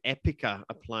and Epica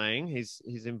are playing. He's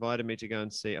invited me to go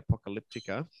and see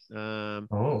Apocalyptica.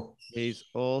 He's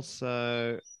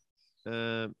also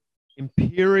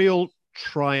Imperial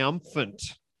Triumphant,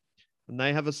 and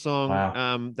they have a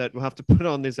song that we'll have to put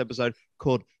on this episode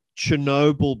called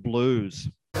Chernobyl Blues.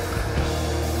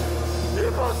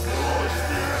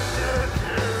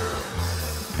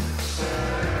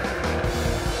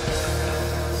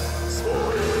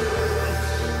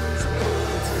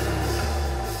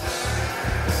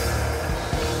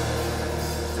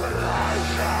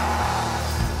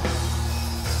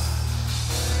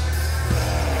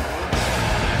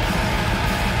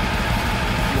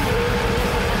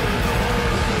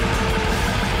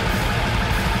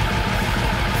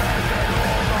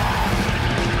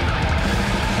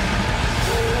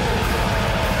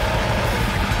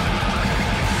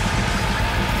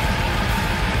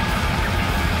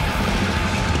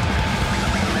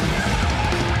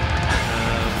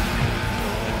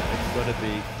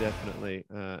 Definitely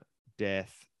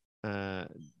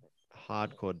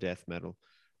hardcore death metal.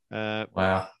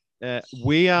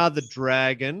 We Are the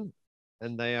Dragon,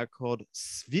 and they are called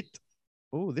Svit.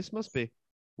 Oh, this must be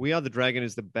We Are the Dragon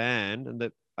is the band, and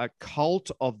the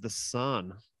Cult of the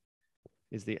Sun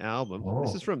is the album.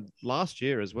 This is from last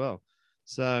year as well.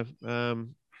 So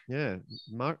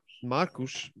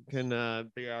Markus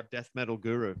can be our death metal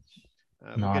guru.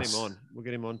 We'll get him on. We'll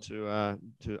get him on to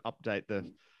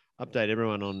update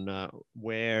everyone on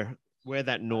where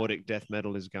that Nordic death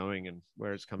metal is going and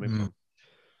where it's coming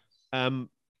from.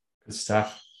 Good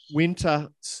stuff. Winter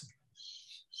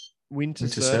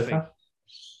surfing.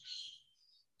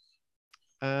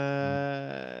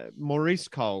 Maurice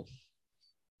Cole.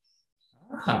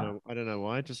 I don't know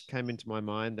why. It just came into my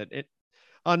mind that it.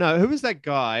 Oh no, who was that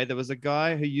guy? There was a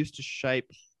guy who used to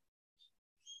shape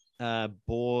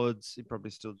boards. He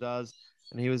probably still does,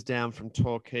 and he was down from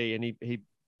Torquay, and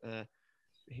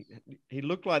he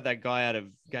looked like that guy out of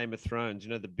Game of Thrones. You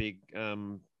know, the big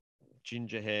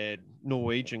ginger-haired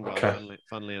Norwegian guy. Okay.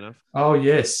 Funnily enough. Oh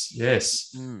yes. He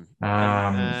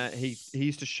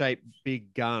used to shape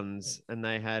big guns, and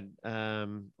they had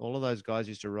all of those guys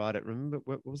used to ride it. Remember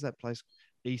what was that place?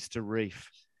 Easter Reef.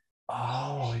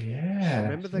 Oh yeah.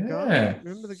 Remember the guy?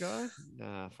 Remember the guy?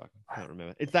 Nah, fuck, I can't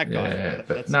remember. It's that guy. Yeah,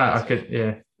 I could.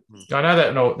 Yeah, I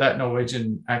know that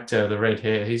Norwegian actor, the red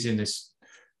hair. He's in this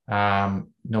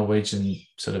Norwegian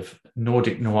sort of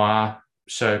Nordic noir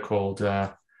show called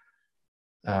or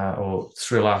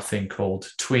thriller thing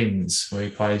called Twins, where he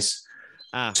plays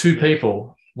two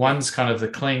people. One's kind of the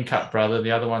clean cut brother,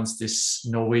 the other one's this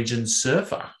Norwegian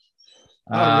surfer.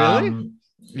 Oh, really?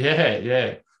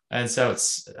 Yeah. And so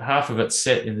it's half of it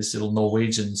set in this little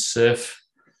Norwegian surf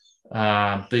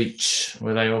beach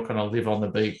where they all kind of live on the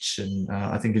beach. And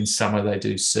I think in summer they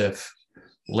do surf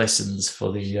lessons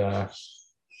for the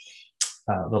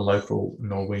local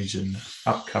Norwegian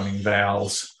upcoming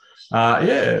vowels.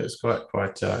 It's quite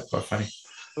funny.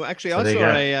 Well, actually,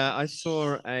 I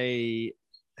saw a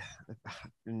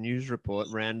news report,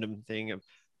 random thing of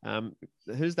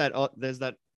who's that? There's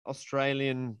that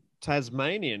Australian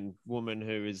Tasmanian woman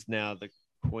who is now the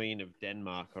Queen of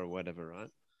Denmark or whatever, right?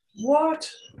 What?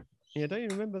 Yeah, don't you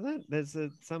remember that? There's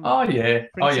some. Oh yeah.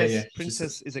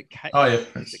 Princess. Is it Kate? Oh yeah.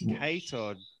 Is it Kate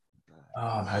or? Oh,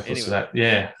 I'm hopeless for that.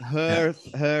 Yeah.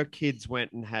 Her kids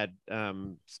went and had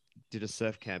did a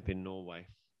surf camp in Norway.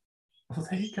 Well,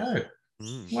 there you go.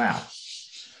 Wow.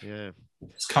 Yeah.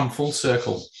 It's come full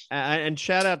circle. And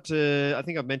shout out to, I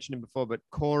think I've mentioned him before, but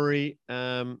Corey,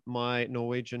 my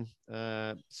Norwegian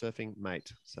surfing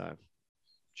mate. So,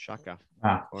 shaka,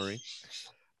 Corey.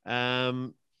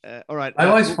 All right. I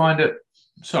always find it.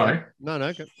 Sorry. No.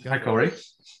 Go. Hi, Corey.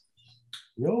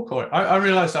 You're Corey. I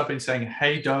realised I've been saying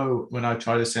 "hey do" when I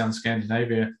try to sound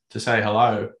Scandinavia to say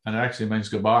hello, and it actually means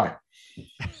goodbye.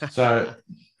 So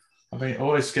I've been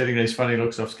always getting these funny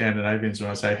looks off Scandinavians when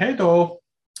I say, "Hey, door."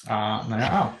 And they go,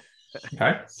 "Oh,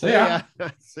 okay, see ya."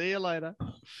 See you later.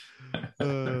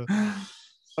 All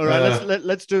right,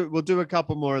 let's do. We'll do a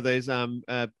couple more of these.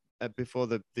 Before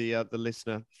the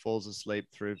listener falls asleep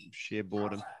through sheer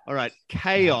boredom. All right,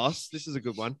 chaos. This is a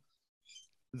good one.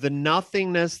 The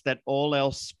nothingness that all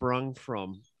else sprung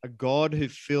from, a god who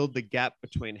filled the gap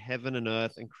between heaven and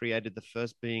earth and created the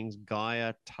first beings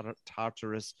Gaia,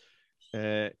 Tartarus,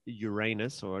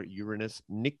 Uranus,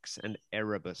 Nyx, and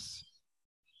Erebus.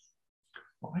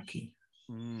 Crikey.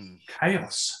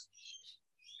 Chaos.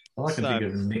 I like to think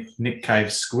of Nick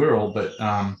Cave Squirrel, but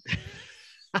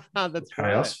that's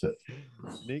chaos. Right.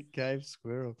 But Nick Cave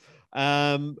Squirrel.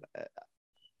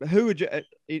 Who would you?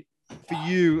 For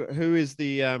you, who is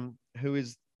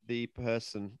the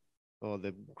person or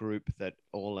the group that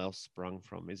all else sprung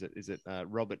from? Is it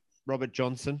Robert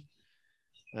Johnson?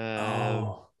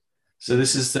 So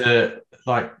this is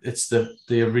it's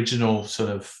the original sort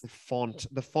of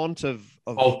the font of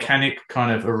volcanic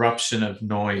kind of eruption of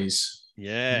noise,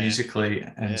 musically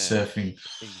and surfing.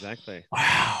 Exactly.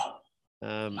 Wow.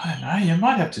 I don't know. You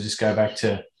might have to just go back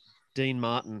to Dean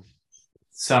Martin.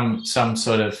 Some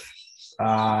sort of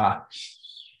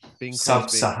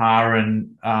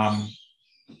sub-Saharan,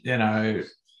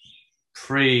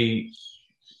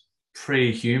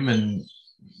 pre-human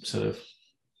sort of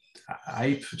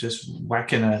ape just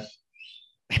whacking a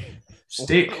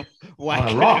stick on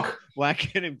a rock,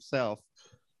 whacking himself,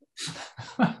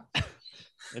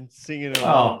 and singing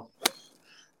along.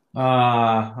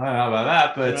 I don't know about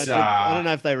that, but I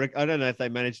don't know if they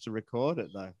managed to record it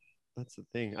though. That's the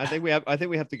thing. I think we have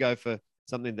to go for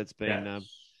something that's been.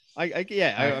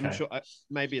 I'm sure.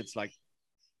 Maybe it's like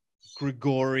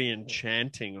Gregorian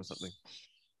chanting or something.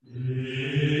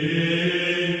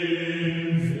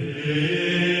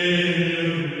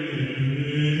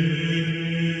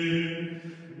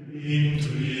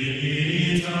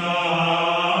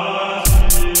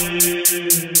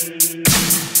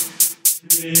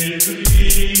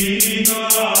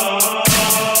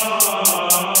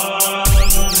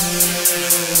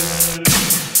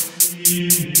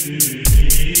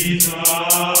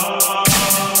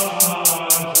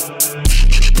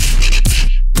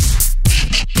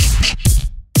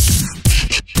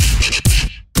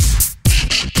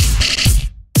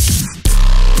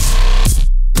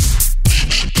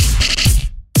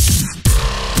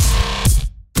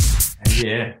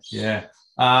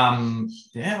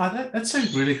 That's a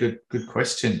really good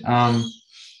question.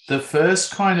 The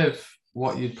first kind of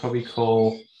what you'd probably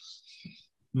call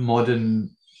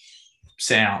modern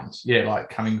sound, like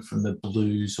coming from the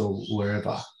blues or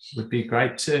wherever, would be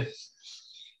great to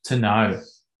know.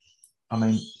 I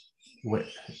mean, with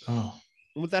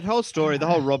that whole story, the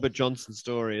whole Robert Johnson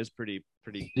story is pretty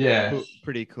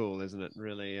cool, isn't it?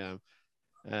 Really.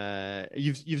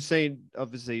 You've seen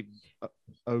obviously,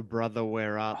 "Oh Brother,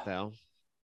 Where Art Thou?"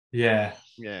 Yeah,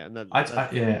 and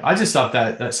I just love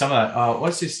that some of that.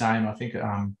 What's his name? I think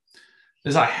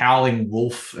there's like Howling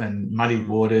Wolf and Muddy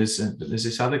Waters, and there's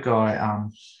this other guy. I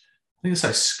think it's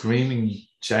like Screaming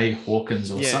Jay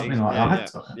Hawkins or something like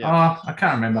that. I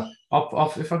can't remember.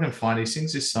 I'll if I can find it. He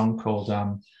sings this song called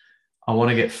 "I Want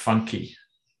to Get Funky,"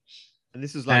 and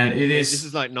this is like this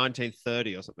is like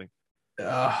 1930 or something.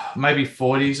 Maybe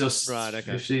 40s or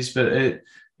 50s, but it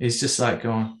is just like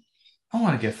going, "I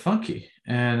want to get funky."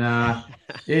 And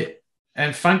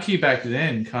and funky back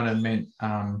then kind of meant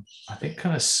I think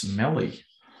kind of smelly.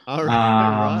 Oh,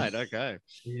 right, okay.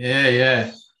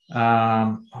 Yeah.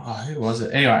 Who was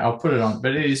it? Anyway, I'll put it on.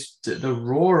 But it is the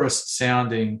rawest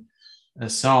sounding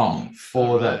song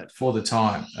for the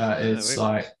time. It's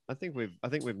I think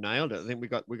we've nailed it. I think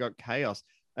we got chaos.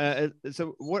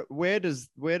 So where does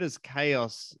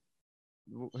chaos?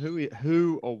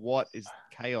 Who or what is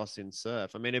chaos in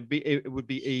surf? I mean, it would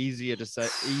be easy to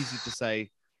say,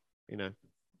 the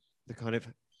kind of,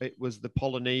 it was the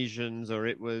Polynesians or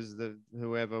it was the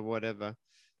whoever, whatever.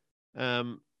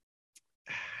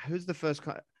 Who's the first?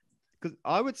 Because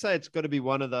I would say it's got to be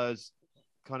one of those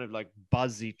kind of like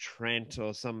Buzzy Trent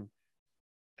or some.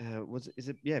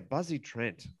 Buzzy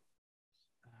Trent.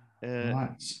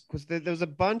 Because there was a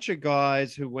bunch of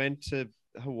guys who went to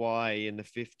Hawaii in the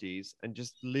 50s and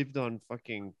just lived on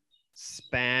fucking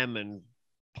spam and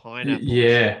pineapple.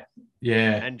 Yeah.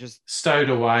 And just stowed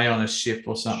away on a ship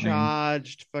or something.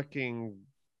 Charged fucking,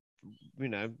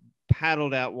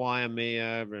 paddled out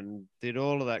Waimea and did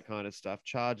all of that kind of stuff.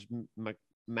 Charged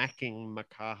macking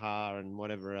Makaha and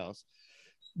whatever else.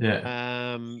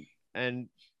 Yeah. And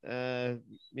there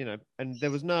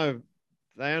was no.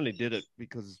 They only did it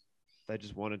because they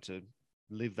just wanted to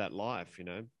live that life, you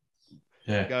know.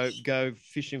 Yeah. Go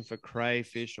fishing for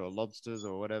crayfish or lobsters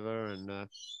or whatever, and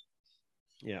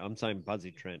I'm saying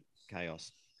Buzzy Trent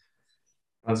chaos.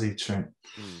 Buzzy Trent.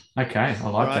 Okay, I like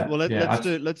All right, that. well Yeah,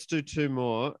 let's do two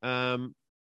more.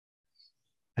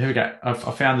 Here we go. I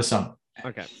found the song.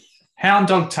 Okay. Hound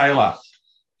Dog Taylor.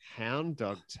 Hound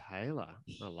Dog Taylor.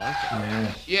 I like it.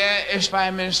 Yeah. Yeah, it's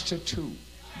 5 minutes to 2.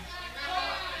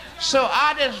 So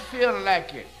I just feel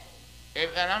like it.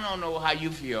 And I don't know how you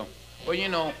feel, but you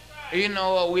know, we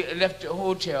left the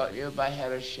hotel. Everybody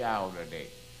had a shower today,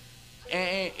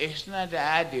 and it's not the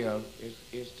ideal.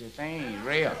 It's the thing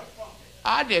real.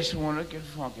 I just want to get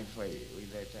funky for you. We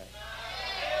let that.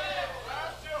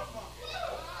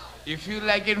 You feel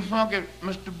like getting funky,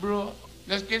 Mr. Brewer?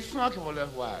 Let's get funky for a little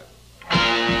while.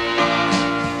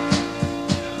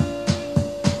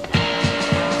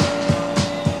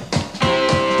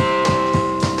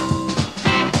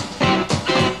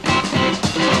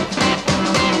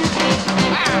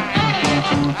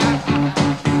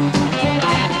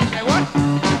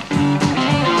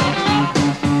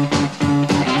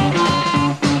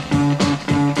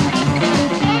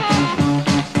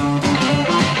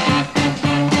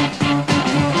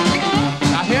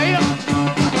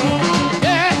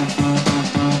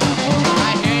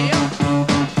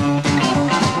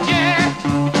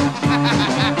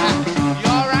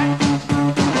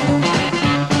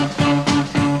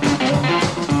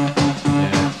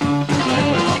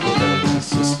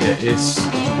 It's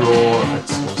raw.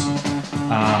 It's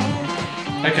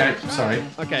awesome. Okay, sorry.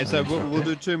 Okay, so we'll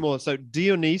do two more. So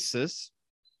Dionysus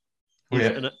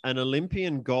is an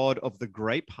Olympian god of the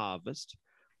grape harvest,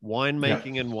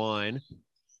 winemaking and wine,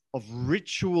 of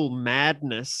ritual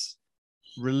madness,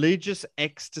 religious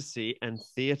ecstasy, and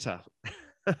theater.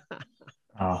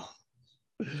 Oh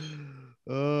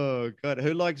God,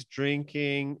 who likes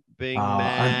drinking, being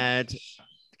mad,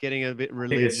 getting a bit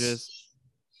religious?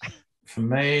 For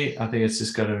me, I think it's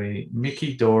just got to be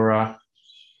Mickey Dora.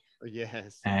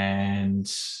 Yes. And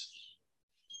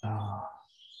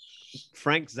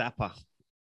Frank Zappa.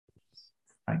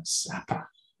 Frank Zappa.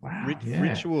 Wow.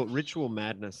 Ritual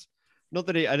madness. Not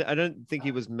that I don't think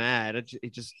he was mad.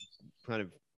 It just kind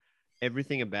of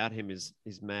everything about him is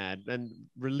mad. And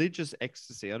religious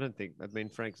ecstasy. I mean,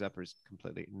 Frank Zappa is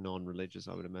completely non-religious,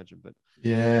 I would imagine. But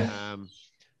yeah.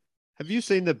 Have you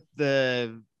seen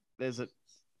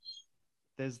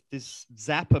there's this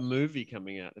Zappa movie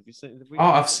coming out. Have you seen it?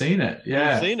 I've seen it.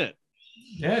 Yeah. I've seen it.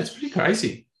 Yeah, it's pretty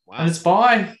crazy. Wow. And it's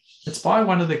by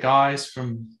one of the guys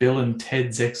from Bill and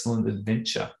Ted's Excellent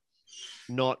Adventure.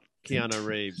 Not Keanu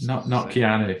Reeves. Not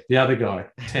Keanu. The other guy,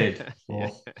 Ted,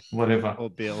 or whatever. Or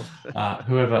Bill.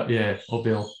 Whoever, yeah, or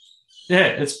Bill. Yeah,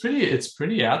 it's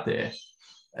pretty out there.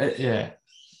 Yeah.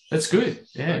 That's good.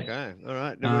 Yeah. Okay. All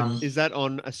right. Is that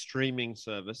on a streaming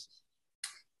service?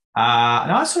 No,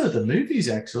 I saw the movies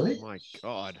actually. Oh my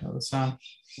God. That was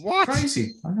what?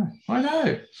 Crazy. I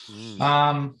know.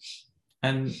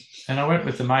 And I went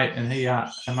with the mate, and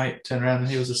a mate turned around and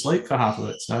he was asleep for half of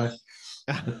it. So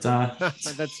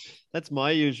that's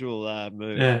my usual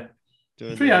move. Yeah.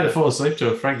 Pretty hard to fall asleep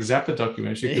to a Frank Zappa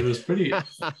documentary. It was pretty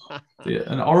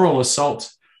an oral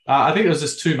assault. I think it was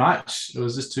just too much. It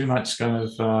was just too much kind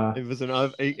of. It was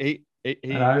an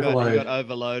he got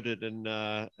overloaded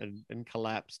and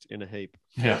collapsed in a heap.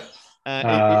 Yeah.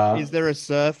 Is there a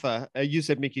surfer? You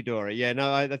said Mickey Dora. Yeah,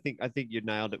 no, I think you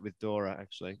nailed it with Dora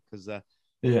actually, because the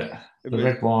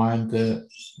red wine, the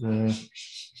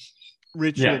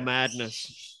ritual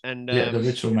madness, and the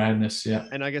ritual madness,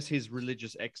 and I guess his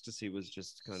religious ecstasy was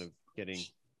just kind of getting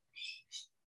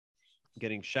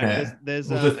shaken. Yeah. There's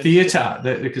the theatre,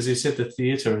 because he said the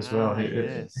theatre as well.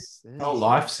 Yes. Whole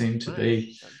life seemed to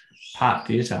be part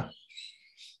theatre.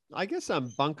 I guess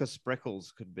Bunker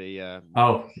Spreckles could be.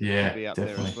 Could be up definitely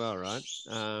there as well, right?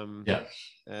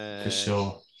 For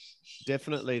sure.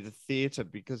 Definitely the theatre,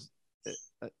 because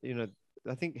I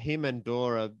think him and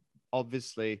Dora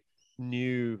obviously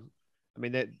knew. I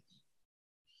mean,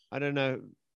 I don't know.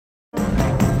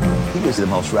 He was the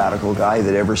most radical guy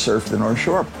that ever surfed the North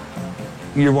Shore.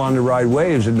 You wanted to ride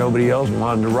waves that nobody else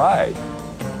wanted to ride.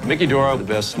 Mickey Dora, the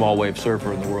best small wave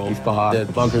surfer in the world. He thought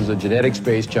that Bunker's a genetic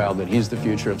space child, that he's the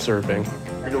future of surfing.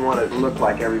 I didn't want to look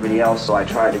like everybody else, so I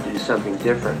tried to do something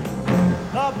different.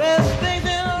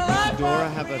 Dora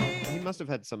he must have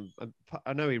had some.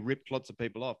 I know he ripped lots of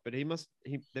people off, but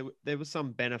there was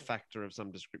some benefactor of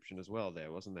some description as well.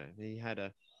 There wasn't there? He had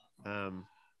a.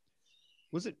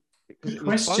 Was it? Good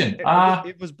question.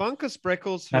 It was Bunker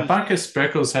Spreckles. Now, Bunker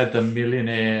Spreckles had the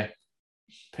millionaire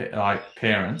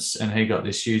parents, and he got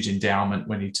this huge endowment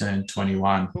when he turned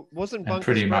 21. But wasn't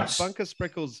Bunker Bunker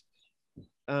Spreckles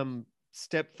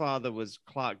stepfather was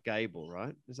Clark Gable,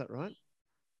 right? Is that right?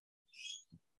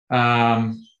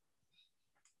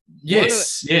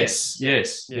 Yes. Yeah.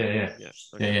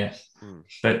 Yeah.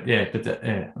 But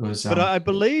it was. But I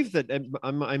believe that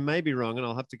I may be wrong, and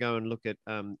I'll have to go and look at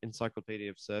Encyclopedia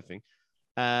of Surfing.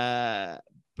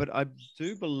 But I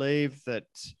do believe that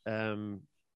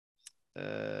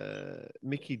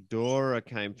Mickey Dora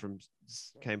came from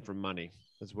money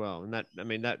as well, and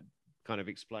that kind of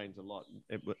explains a lot.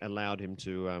 It allowed him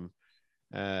to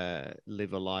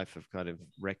live a life of kind of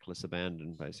reckless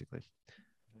abandon, basically.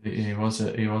 He was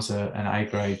an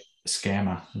A-grade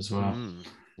scammer as well.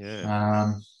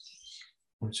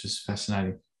 Which is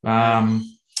fascinating.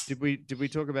 Did we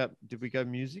go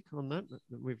music on that?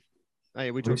 We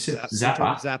said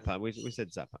Zappa. Zappa. We said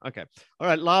Zappa. Okay. All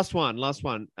right. Last one.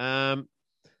 All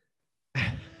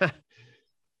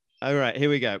right. Here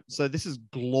we go. So this is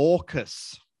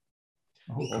Glaucus.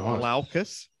 God.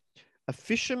 Glaucus, a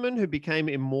fisherman who became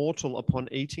immortal upon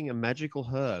eating a magical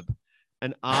herb,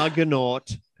 an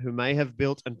Argonaut who may have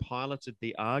built and piloted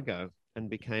the Argo and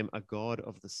became a god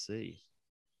of the sea.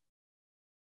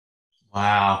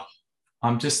 Wow.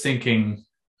 I'm just thinking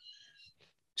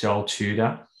Joel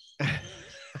Tudor.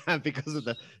 Because of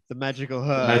the magical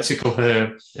herb. Magical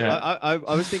herb. Yeah. I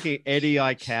was thinking Eddie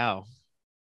Aikau.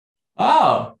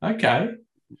 Oh, okay.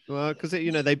 Well, because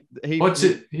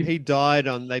he died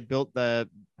on. They built it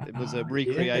was a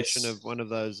recreation of one of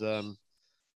those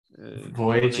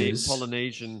voyages,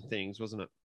 Polynesian things, wasn't it?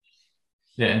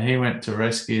 Yeah, and he went to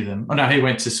rescue them. Oh no, he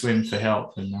went to swim for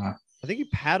help, and I think he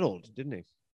paddled, didn't he?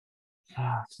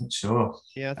 I'm not sure.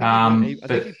 Yeah, I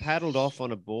think he paddled off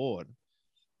on a board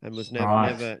and was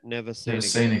never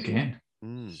seen again.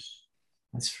 Mm.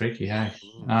 That's freaky, hey.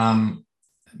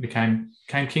 Became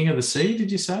king of the sea. Did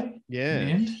you say? Yeah. In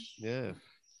the end? Yeah.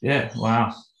 Yeah.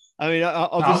 Wow. I mean,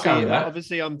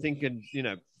 obviously, I'm thinking,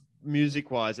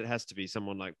 music-wise, it has to be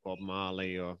someone like Bob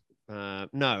Marley or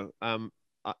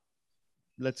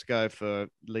let's go for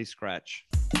Lee Scratch.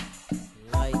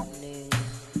 Lightning,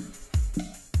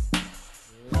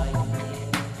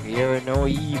 fear no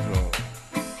evil.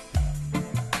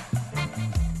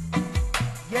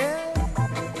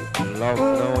 Love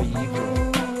no evil.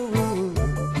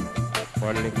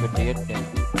 For liquidate them.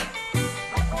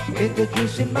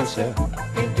 Introducing myself.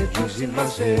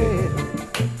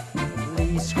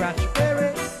 Lee Scratch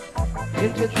Perry.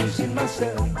 Introducing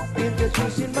myself.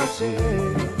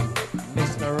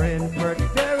 Mr. Renford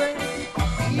Perry.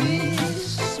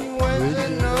 East, West,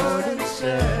 and North and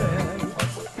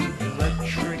South.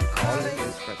 Electric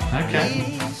College. Okay.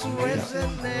 East, West,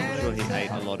 and North. I'm sure he ate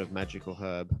a lot of magical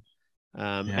herb.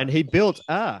 And he built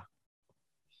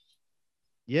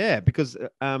because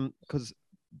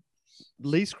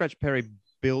Lee Scratch Perry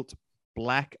built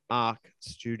Black Ark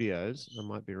Studios. I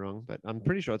might be wrong, but I'm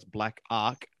pretty sure it's Black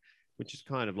Ark, which is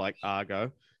kind of like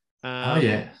Argo. Like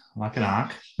an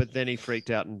ark. But then he freaked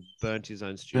out and burnt his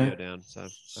own studio down. So,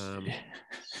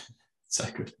 so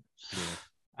good.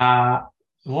 Yeah.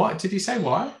 What did he say?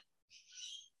 Why?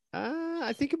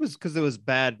 I think it was because there was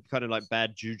bad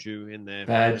juju in there.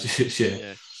 Bad juju.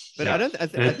 Yeah. But I don't. I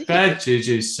think bad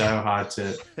juju is so hard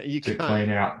to clean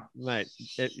out, mate.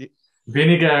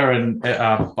 Vinegar and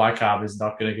bicarb is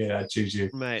not going to get out juju,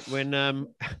 mate.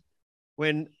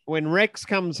 When Rex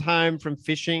comes home from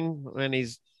fishing and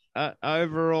his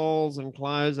overalls and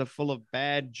clothes are full of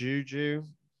bad juju,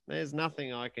 there's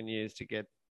nothing I can use to get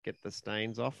the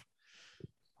stains off.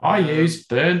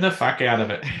 Burn the fuck out of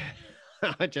it.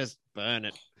 I just burn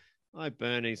it. I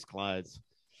burn his clothes.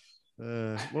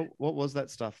 What was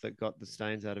that stuff that got the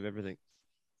stains out of everything?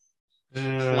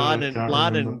 Blood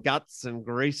and guts and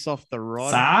grease off the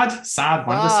rod. Sard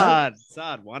Wonder Soap.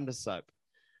 Sard Wonder Soap.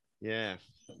 Yeah.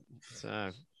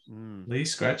 So Lee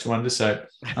Scratch Wonder Soap.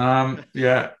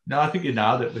 Yeah. No, I think you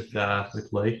nailed it with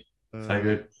Lee. So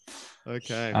good.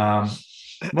 Okay.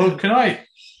 Well, can I?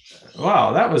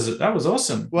 Wow, that was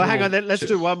awesome. Well, hang on. Let's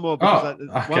do one more.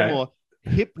 One more.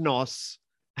 Hypnos.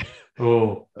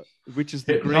 Oh, which is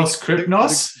the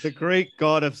Krypnos? the Greek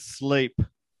god of sleep.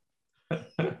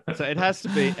 So it has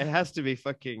to be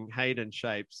fucking Hayden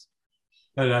Shapes.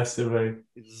 It has to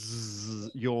be.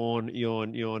 Yawn.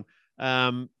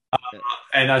 And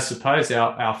I suppose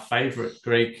our favorite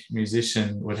Greek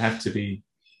musician would have to be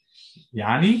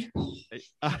Yanni.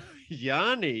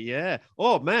 Yanni, yeah.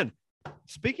 Oh man,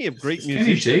 speaking of Greek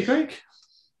musicians, Kenny G Greek.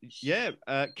 Yeah,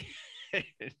 Kenny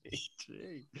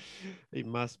G. He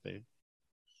must be.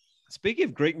 Speaking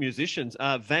of Greek musicians,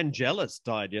 Vangelis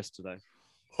died yesterday.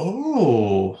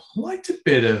 Oh, liked a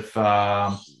bit of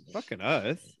fucking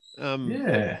oath.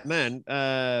 Yeah, man.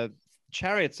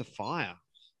 Chariots of Fire.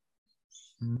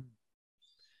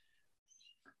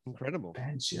 Incredible.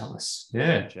 Vangelis.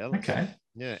 Yeah. Vangelis. Okay.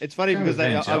 Yeah, it's funny Go because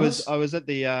with I was Vangelis.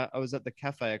 I was at the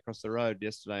cafe across the road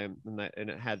yesterday, and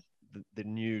it had the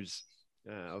news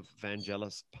of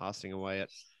Vangelis passing away at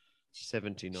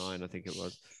 79, I think it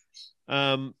was.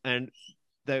 And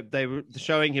they were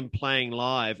showing him playing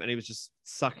live, and he was just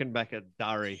sucking back a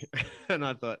durry, and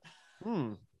I thought,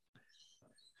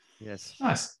 yes,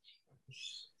 Nice.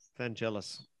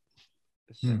 Vangelis.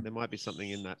 There might be something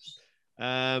in that.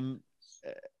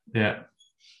 Yeah.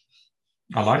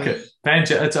 I like it.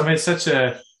 Vangelis. I mean, it's such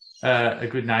a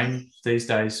good name these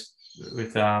days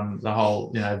with the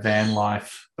whole van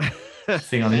life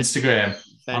thing on Instagram.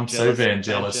 I'm so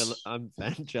Vangelis. I'm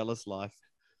Vangelis life.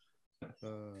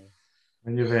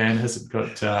 When your van hasn't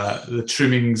got the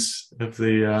trimmings of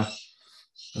the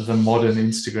modern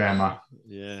Instagrammer.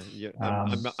 Yeah.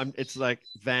 It's like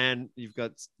van. You've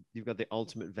got the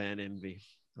ultimate van envy.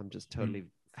 I'm just totally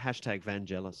hashtag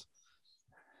Vangelis.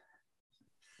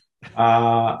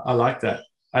 I like that.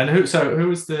 And who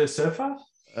was the surfer?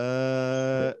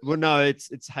 Well, no,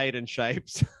 it's Hayden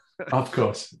Shapes. Of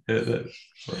course, it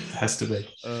has to be.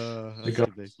 Has got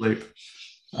to be. sleep.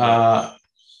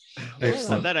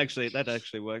 Excellent. That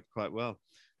actually worked quite well.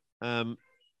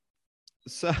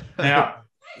 So now,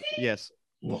 yes.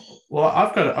 Well,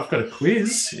 I've got a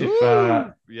quiz.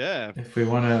 If we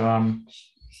want to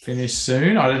finish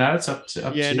soon, I don't know. It's up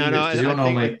to you. You're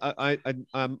normally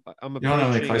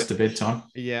close to bedtime.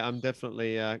 Yeah, I'm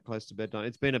definitely close to bedtime.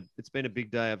 It's been a big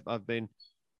day. I've been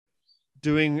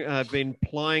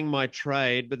plying my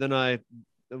trade, but then I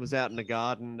was out in the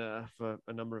garden for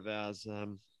a number of hours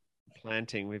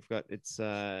planting. We've got it's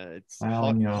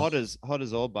hot as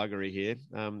all buggery here.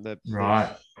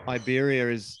 Right. Iberia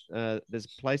is there's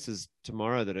places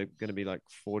tomorrow that are going to be like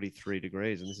 43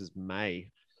 degrees, and this is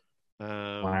May.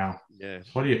 Wow. Yeah.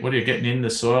 What are you getting in the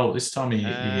soil this time of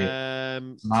year?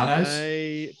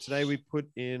 Tomatoes? Today we put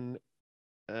in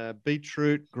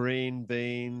beetroot, green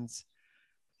beans,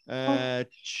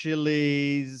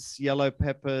 chilies, yellow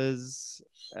peppers,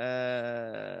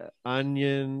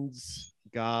 onions,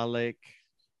 garlic.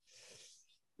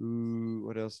 Ooh,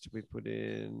 what else did we put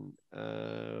in?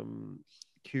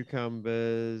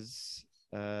 Cucumbers,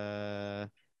 a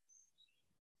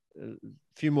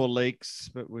few more leeks,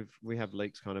 but we have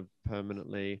leeks kind of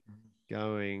permanently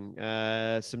going.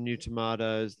 Some new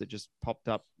tomatoes that just popped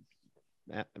up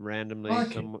randomly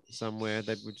somewhere.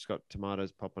 We've just got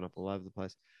tomatoes popping up all over the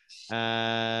place.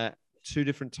 2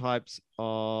 different types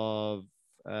of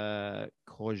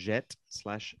courgette /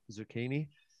 zucchini.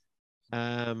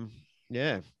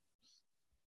 Yeah.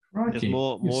 Right. There's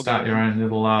more start your own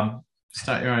little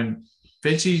start your own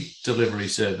veggie delivery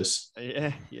service.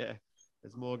 Yeah.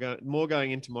 There's more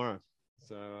going in tomorrow.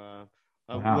 So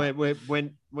wow. we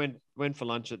went for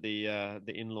lunch at the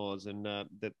in-laws, and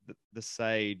the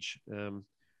sage, the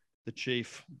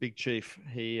big chief,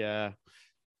 he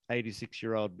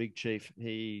 86-year-old big chief,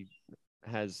 he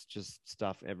has just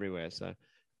stuff everywhere. So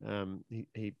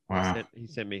he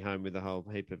sent me home with a whole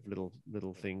heap of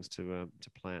little things to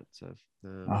plant. So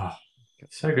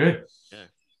so good. Yeah.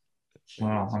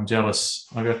 Wow, I'm jealous.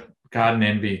 I got garden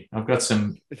envy. I've got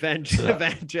some herb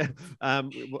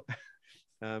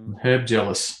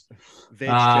jealous.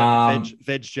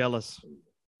 Veg jealous.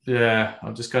 Yeah,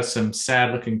 I've just got some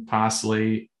sad-looking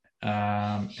parsley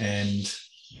and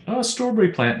a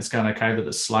strawberry plant that's going okay, but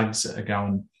the slugs are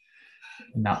going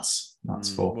nuts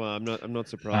for. Well, I'm not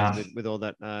surprised with all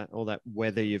that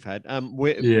weather you've had.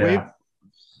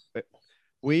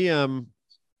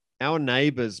 Our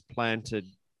neighbors planted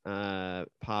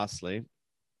parsley,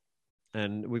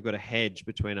 and we've got a hedge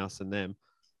between us and them,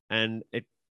 and it,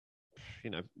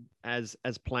 as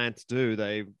plants do,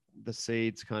 the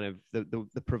seeds kind of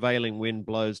the prevailing wind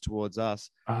blows towards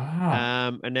us.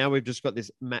 And now we've just got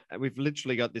we've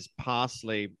literally got this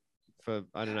parsley for,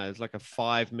 I don't know, it's like a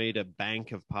 5-meter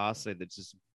bank of parsley that's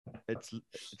just it's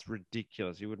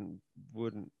ridiculous. You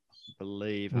wouldn't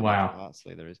believe how much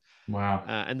parsley there is. Wow.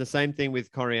 And the same thing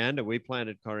with coriander. We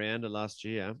planted coriander last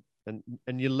year, and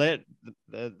you let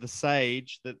the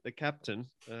sage, the captain,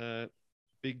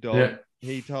 big dog,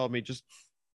 he told me, just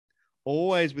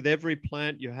always with every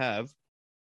plant you have,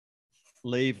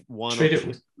 leave one or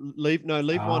two, leave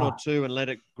one or two and let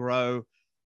it grow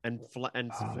and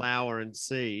flower and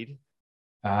seed.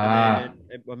 And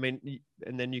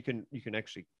then you can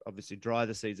actually obviously dry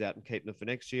the seeds out and keep them for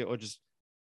next year, or just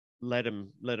let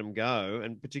them go.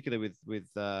 And particularly with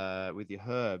your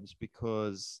herbs,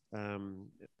 because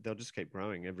they'll just keep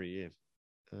growing every year.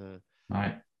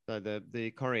 Right. So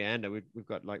the coriander, we've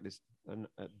got like this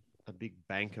a big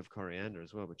bank of coriander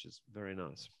as well, which is very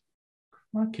nice.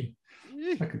 Lucky.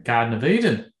 Like a Garden of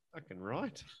Eden. Fucking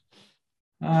right.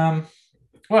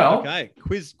 Well, okay.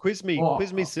 Quiz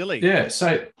me silly. Yeah.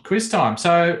 So quiz time.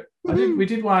 So we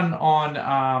did one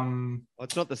on. Well,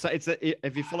 it's not the same.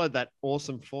 Have you followed that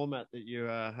awesome format that you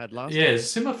had last? Yeah, time?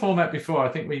 similar format before. I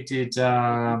think we did.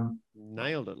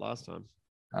 Nailed it last time.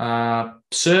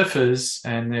 Surfers,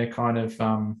 and they're kind of.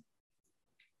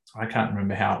 I can't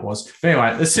remember how it was. But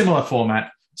anyway, a similar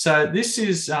format. So this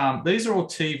is. These are all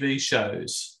TV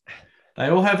shows. They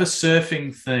all have a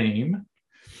surfing theme.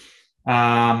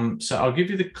 So I'll give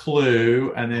you the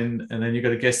clue, and then you've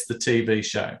got to guess the TV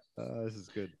show. This is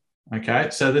good. Okay,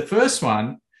 so the first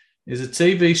one is a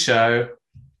TV show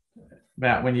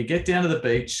about when you get down to the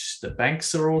beach, the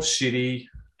banks are all shitty,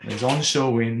 there's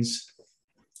onshore winds.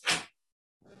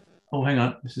 Oh, hang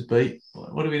on, Mrs. B.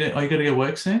 What do we do? Oh, you got to go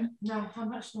work soon? No, how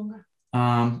much longer?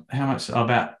 How much? Oh,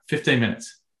 about 15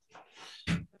 minutes.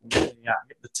 Yeah,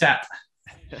 get the tap.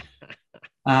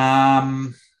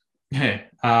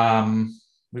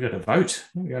 We got to vote.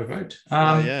 We got to vote.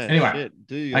 Anyway, shit.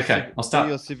 Do I'll start. Do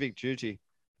your civic duty.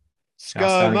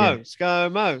 ScoMo.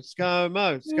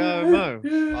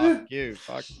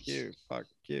 Fuck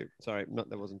you. Sorry,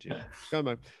 that wasn't you.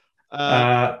 ScoMo.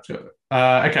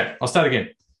 Okay, I'll start again.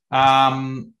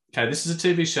 Okay, this is a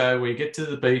TV show where you get to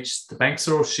the beach, the banks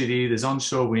are all shitty, there's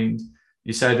onshore wind,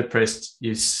 you're so depressed,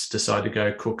 you decide to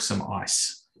go cook some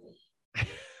ice.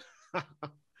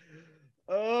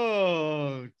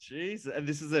 Oh, jeez. And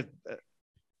this is a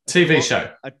TV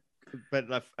show.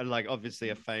 But like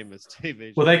obviously a famous TV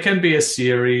show. Well, they can be a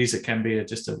series. It can be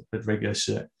just a regular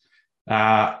show.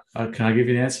 Can I give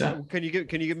you the answer? Can you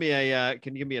give me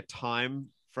a time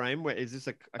frame? Where is this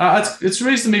it's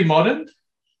reasonably modern.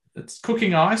 It's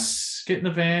cooking ice. Get in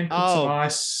the van, cook some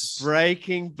ice.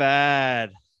 Breaking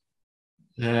Bad.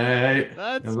 Yeah,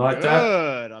 that's like good.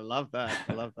 that. I love that.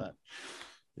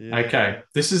 Yeah. Okay,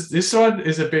 this one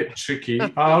is a bit tricky.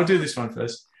 I'll do this one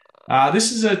first.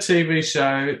 This is a TV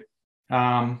show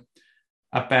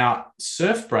about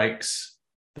surf breaks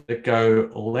that go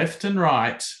left and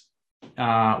right.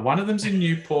 One of them's in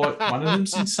Newport, one of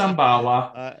them's in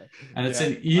Sumbawa, and it's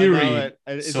an eerie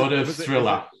sort of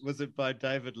thriller. Was it by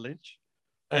David Lynch?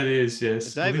 It is,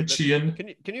 yes. Lynchian.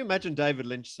 Can you imagine David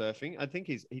Lynch surfing? I think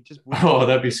he just oh,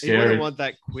 that'd be scary. He wouldn't want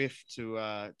that quiff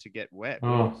to get wet.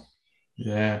 Oh,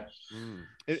 yeah.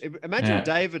 Imagine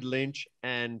David Lynch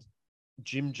and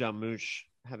Jim Jarmusch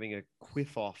having a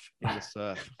quiff off in the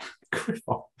surf. Quiff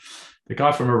off. The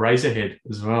guy from Eraserhead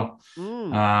as well.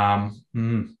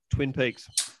 Twin Peaks.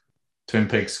 Twin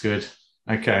Peaks, good.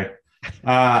 Okay.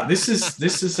 This is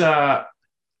this is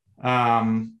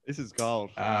gold.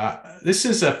 This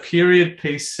is a period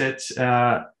piece set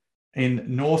in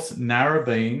North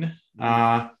Narrabeen,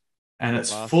 and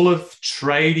it's full of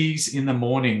tradies in the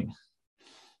morning,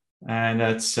 and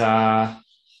it's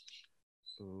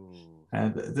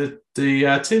and the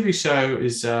TV show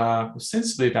is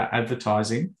ostensibly about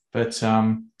advertising, but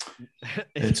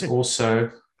it's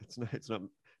also it's not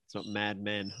Mad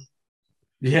Men.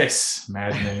 Yes,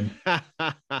 Mad Men.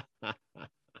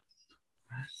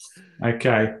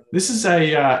 Okay, this is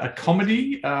a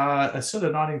comedy, a sort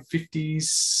of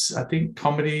 1950s, I think,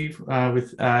 comedy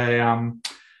with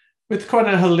quite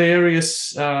a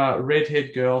hilarious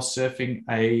redhead girl surfing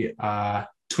a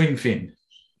twin fin.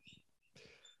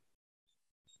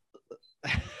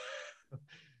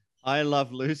 I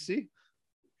Love Lucy.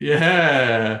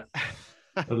 Yeah,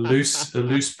 a loose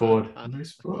board.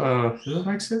 Does that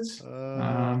make sense?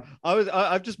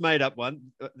 I've just made up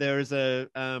one. There is a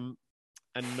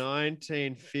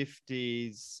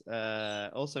 1950s,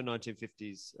 also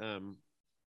 1950s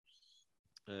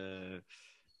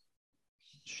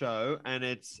show, and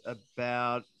it's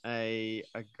about a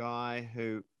guy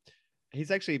who he's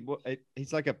like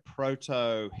a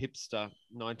proto hipster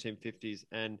 1950s,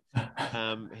 and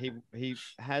he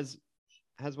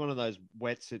has one of those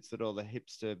wetsuits that all the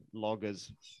hipster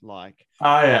loggers like.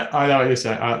 Oh yeah, I know what you're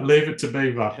saying. Leave It to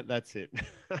Beaver. That's it.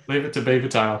 Leave It to Beaver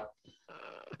Tail.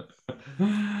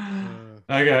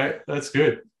 Okay, that's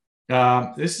good.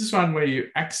 This is one where you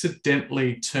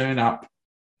accidentally turn up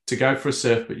to go for a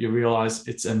surf, but you realize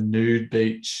it's a nude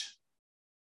beach.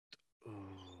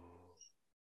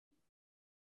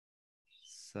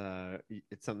 So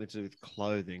it's something to do with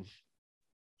clothing.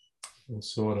 Well,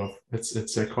 sort of. It's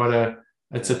a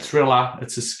thriller.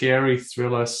 It's a scary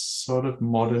thriller, sort of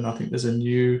modern. I think there's a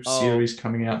new series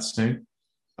coming out soon.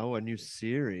 Oh, a new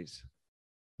series.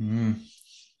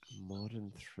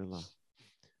 Modern thriller.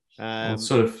 Well,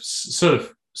 sort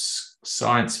of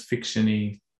science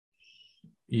fiction-y,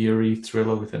 eerie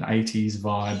thriller with an 80s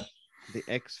vibe. The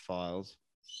X-Files.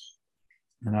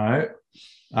 No.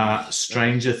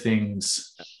 Stranger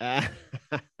Things.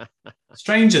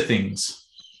 Stranger Things.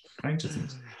 Stranger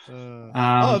Things.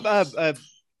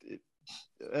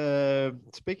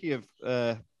 Speaking of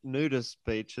nudist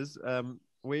beaches,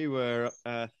 we were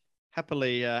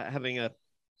happily having a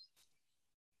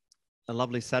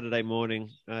lovely Saturday morning,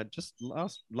 just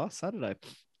last Saturday,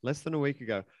 less than a week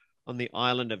ago, on the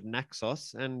island of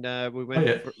Naxos, and we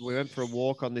went for a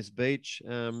walk on this beach,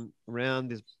 around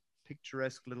this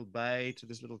picturesque little bay to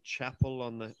this little chapel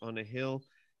on a hill,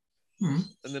 and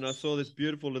then I saw this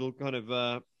beautiful little kind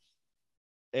of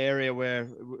area where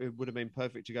it would have been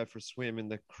perfect to go for a swim in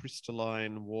the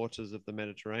crystalline waters of the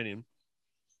Mediterranean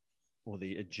or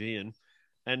the Aegean.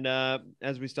 And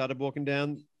as we started walking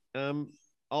down,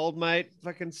 old mate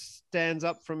fucking stands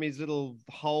up from his little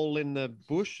hole in the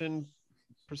bush and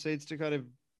proceeds to kind of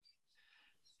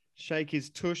shake his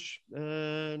tush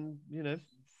and,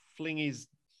 fling his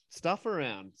stuff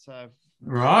around. So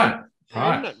right.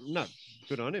 No,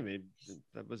 good on him.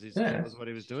 That was what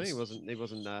he was doing. He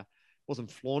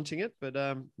wasn't flaunting it, but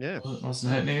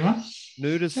wasn't hurting anyone.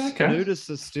 Nudists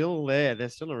are still there. They're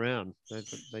still around.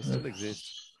 They still exist.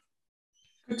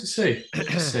 Good to see. Good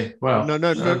to see. Well, no,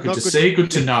 good to see.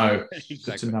 Good to know. Exactly.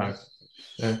 Good to know.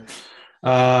 Yeah.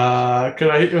 Can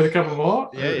I hit you with a couple more?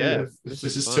 Yeah. This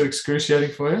is too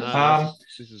excruciating for you.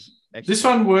 This is this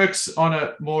one works on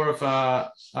a more of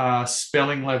a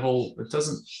spelling level. It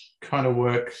doesn't kind of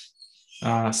work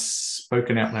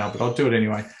spoken out loud, but I'll do it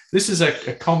anyway. This is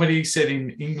a comedy set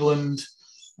in England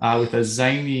with a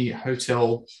zany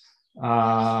hotel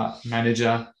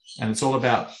manager, and it's all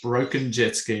about broken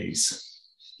jet skis.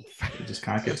 You just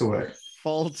can't get to work.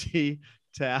 Faulty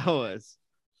Towers.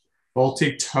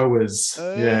 Faulty Towers.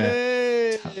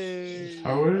 Hey.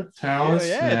 Towers.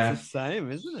 Yeah, it's the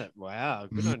same, isn't it? Wow,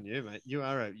 good on you, mate. You're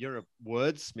a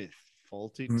wordsmith.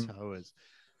 Faulty Towers.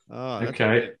 Oh, that's okay.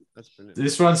 Brilliant. That's brilliant.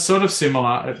 This one's sort of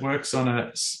similar. It works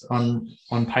on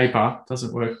paper.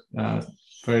 Doesn't work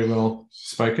very well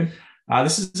spoken.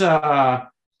 This is a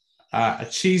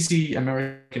cheesy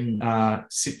American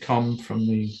sitcom from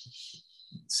the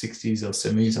 60s or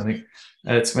 70s, I think.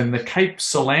 It's when the Cape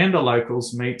Solander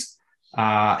locals meet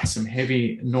some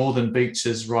heavy Northern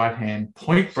Beaches right-hand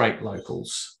Point Break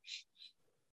locals.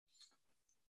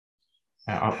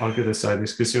 I've got to say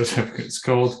this because it's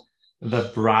called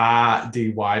the Bra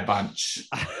DY Bunch.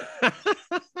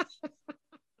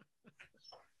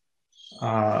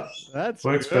 That's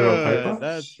works good. better on paper.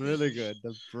 That's really good.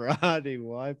 The Bra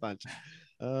DY Bunch.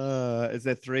 Is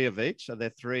there three of each? Are there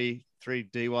three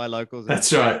DY locals?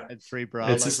 That's right. And three bra.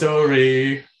 It's locals? a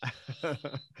story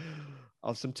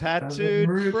of some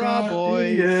tattooed bra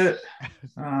boys. Yeah.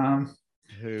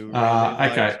 Who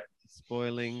really okay.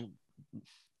 spoiling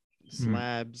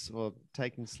slabs or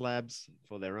taking slabs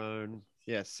for their own.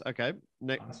 Yes. Okay.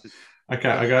 Next. Okay,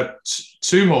 I got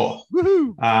two more.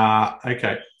 Woohoo!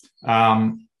 Okay.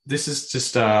 This is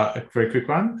just a very quick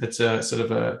one. It's a sort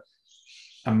of a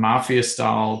mafia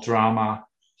style drama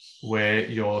where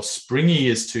your springy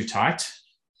is too tight.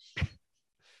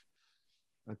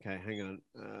 Okay, hang on.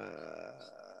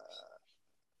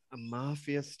 A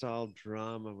mafia style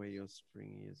drama where your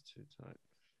springy is too tight.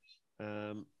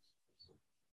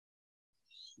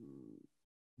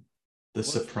 The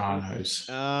Sopranos.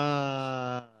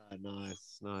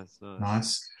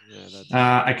 Nice.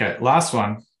 Yeah, okay, last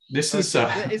one. This is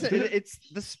it's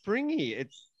the springy.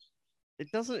 It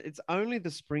doesn't. It's only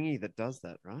the springy that does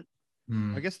that, right?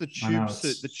 I guess the tube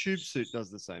suit. The tube suit does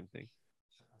the same thing.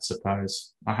 I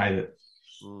suppose. I hate it.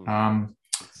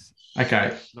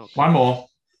 Okay, one more.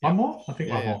 One more? I think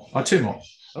one more. Oh, two more.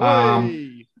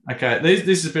 Okay,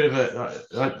 this is a bit of a.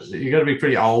 You got to be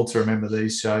pretty old to remember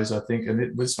these shows, I think,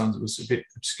 and this one was a bit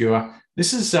obscure.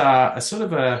 This is a sort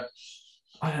of a,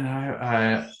 I don't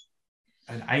know,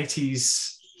 an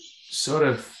 80s sort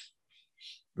of.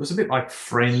 It was a bit like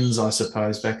Friends, I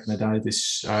suppose, back in the day. This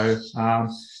show,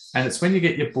 and it's when you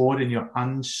get your board and you're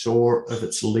unsure of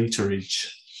its literage.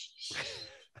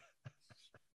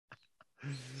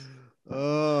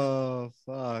 Oh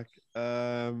fuck!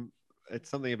 It's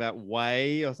something about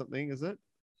way or something, is it?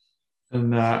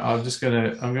 And I'm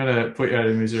gonna put you out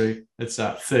of misery. It's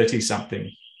 30 something.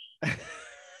 I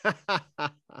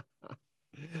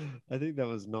think that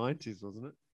was 90s, wasn't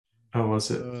it? Oh,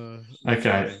 was it?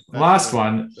 Okay. Last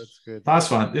one. That's good. Last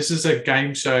one. This is a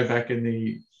game show back in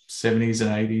the 70s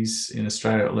and 80s in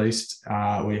Australia, at least,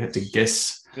 where you had to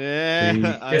guess. Yeah,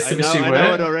 I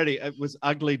know it already. It was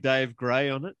Ugly Dave Gray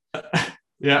on it.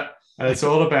 Yeah, and it's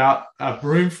all about a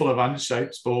room full of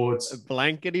unshaped boards.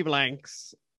 Blankety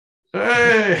blanks.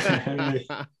 Hey!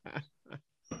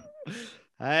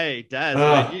 Hey, Daz,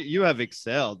 Ah. mate, you have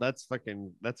excelled. That's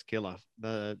killer.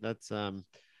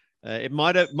 It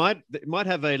might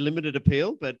have a limited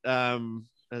appeal, but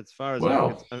as far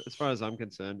as I'm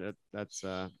concerned, that's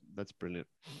brilliant.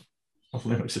 Of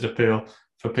limited appeal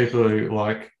for people who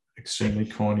like extremely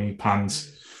corny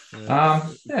puns.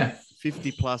 Yeah.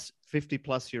 50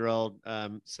 plus year old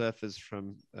surfers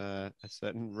from a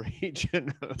certain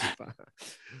region.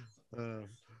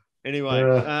 Anyway,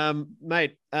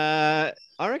 mate, I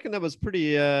reckon that was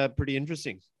pretty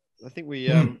interesting. I think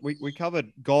we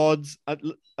covered gods. I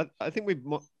think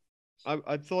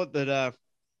I thought that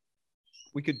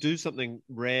we could do something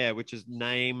rare, which is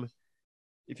name,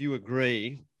 if you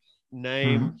agree,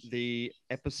 the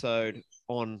episode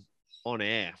on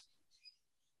air.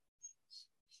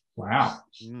 Wow.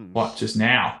 What, just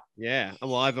now? Yeah.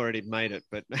 Well, I've already made it,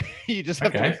 but you just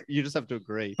have to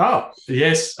agree. Oh,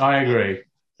 yes, I agree.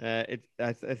 I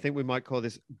think we might call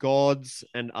this Gods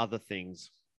and Other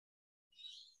Things.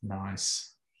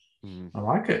 Nice. I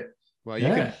like it. Well, you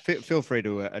can feel free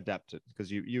to adapt it,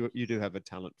 because you do have a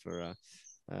talent for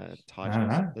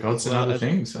titles. No, Gods and Other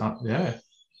Things. Yeah.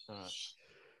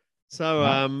 So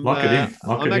lock it in.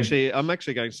 I'm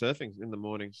actually going surfing in the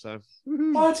morning. So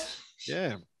what?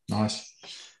 Yeah. Nice.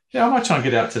 Yeah, I might try and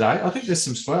get out today. I think there's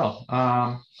some swell.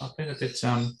 I've been a bit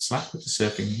slack with the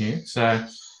surfing here, so I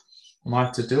might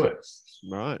have to do it.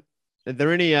 Right. Are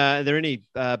there any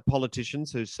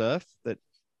politicians who surf that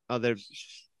are there?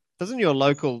 Doesn't your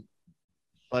local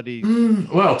bloody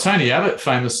well, Tony Abbott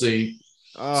famously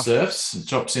surfs and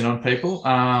drops in on people.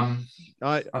 I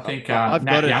think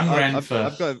Nat Young ran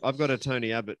for. I've got a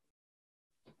Tony Abbott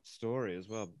story as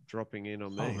well, dropping in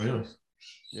on me. Oh, really?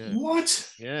 Yeah.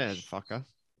 What? Yeah, fucker.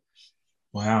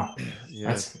 Wow.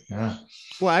 Yeah. Yeah.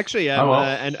 Well, actually,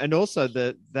 and also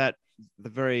that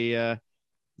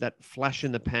flash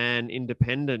in the pan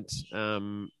independent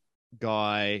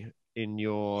guy in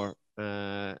your /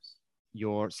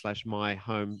 my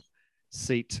home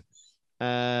seat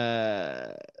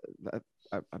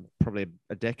probably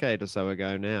a decade or so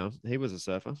ago now. He was a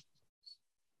surfer.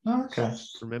 Oh, okay.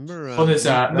 Remember? Well, was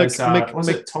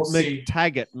it Tulsi?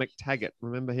 McTaggart.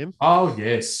 Remember him? Oh,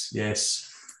 yes.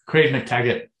 Creed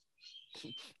McTaggart.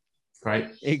 Great.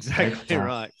 Exactly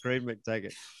right. Creed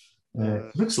McTaggart.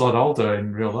 Looks a lot older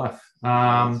in real life.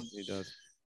 He does.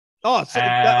 Oh, so,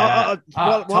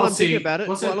 while Tulsi, I'm thinking about it,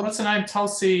 what's her name?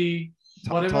 Tulsi.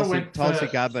 Whatever. Tulsi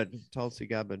Gabbard. Tulsi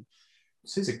Gabbard.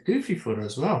 She's a goofy footer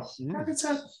as well. How good's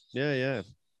that? Yeah.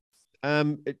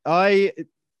 I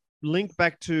link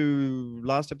back to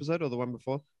last episode or the one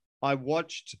before. I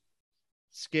watched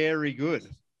Scary Good.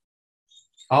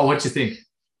 Oh, what'd you think?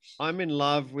 I'm in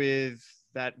love with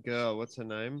that girl. What's her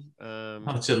name?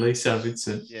 Jaleesa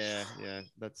Vincent. Yeah.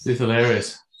 That's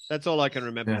hilarious. That's all I can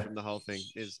remember from the whole thing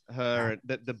is her.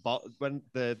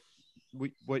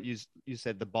 What you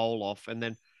said, the bowl off, and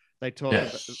then they talk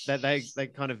about that they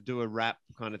kind of do a rap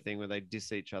kind of thing where they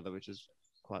diss each other, which is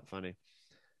quite funny.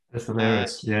 That's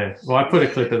hilarious. Yeah. Well, I put a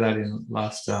clip of that in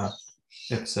last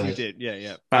episode. You did,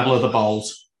 yeah. Battle of the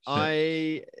Bowls.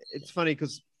 It's funny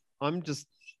because I'm just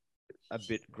a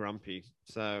bit grumpy.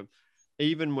 So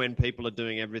even when people are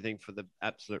doing everything for the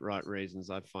absolute right reasons,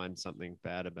 I find something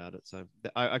bad about it. So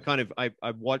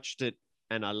I watched it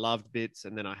and I loved bits,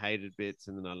 and then I hated bits,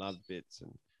 and then I loved bits,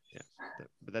 and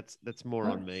but that's more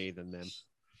on me than them.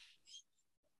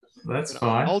 That's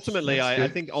fine. Ultimately, I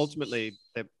think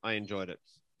that I enjoyed it.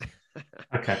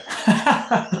 Okay.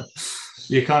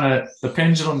 You the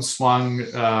pendulum swung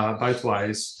both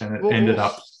ways, and it ended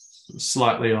up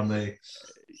slightly on the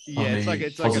it's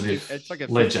like a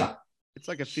ledger. It's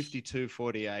like a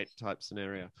 52-48 type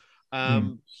scenario.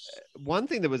 One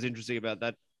thing that was interesting about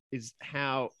that is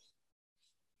how,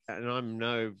 and I'm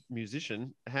no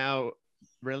musician, how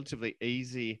relatively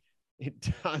easy it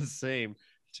does seem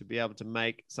to be able to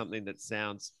make something that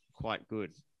sounds quite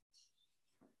good.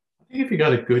 I think if you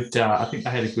got a good, I think they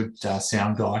had a good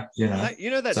sound guy.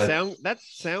 That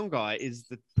sound guy is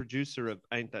the producer of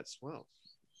Ain't That Swell.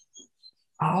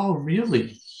 Oh,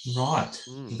 really? Right.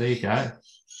 There you go.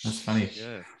 That's funny.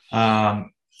 Yeah.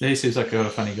 He seems like a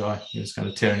funny guy. He was kind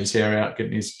of tearing his hair out,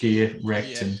 getting his gear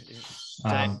wrecked,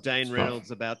 and Dane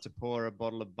Reynolds about to pour a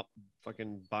bottle of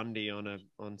fucking Bundy on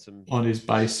his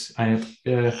bass amp.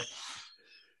 Yeah.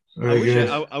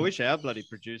 I wish our bloody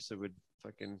producer would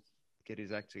fucking get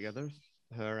his act together,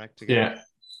 her act together.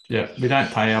 Yeah. We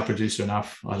don't pay our producer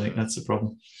enough. I think that's the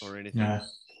problem. Or anything. Yeah.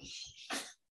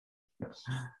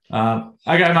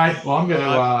 Okay, mate. Well, I'm going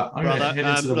to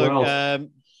head into the world.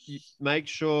 Make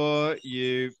sure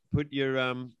you put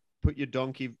your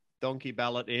donkey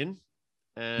ballot in,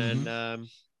 and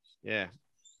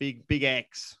Big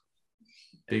X.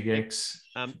 Big X.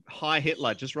 Hi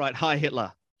Hitler. Just write Hi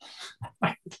Hitler.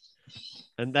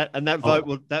 and that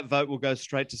vote will go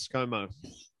straight to ScoMo.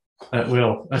 It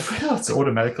will. It's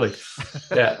automatically.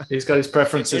 Yeah, he's got his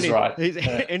preferences right.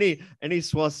 Any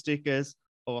swastikas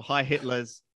or Hi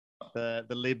Hitlers, the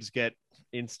libs get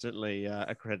instantly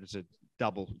accredited.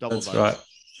 Double That's votes. right.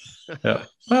 Yeah.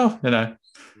 Well,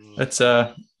 it's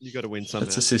you got to win somehow.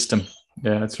 It's a system.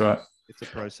 Yeah, that's right. It's a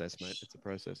process, mate. It's a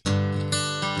process.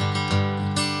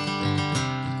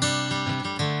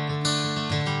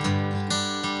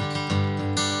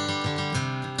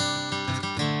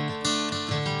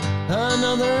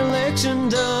 Another election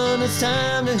done, it's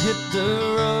time to hit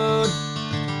the road.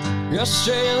 Your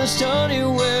Australia's told you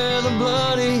where the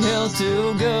bloody hell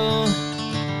to go.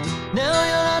 Now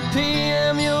you're not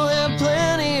PM, you'll have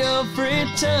plenty of free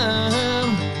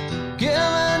time.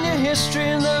 Given your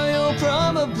history, though, you'll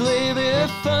probably be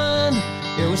fine.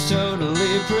 It was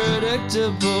totally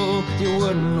predictable you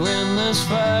wouldn't win this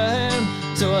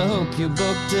fight. So I hope you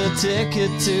booked a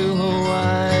ticket to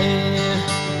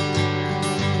Hawaii.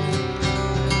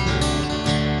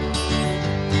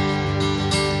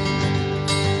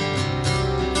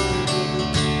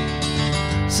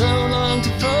 So long to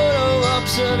photo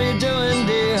ops of you doing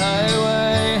the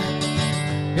highway.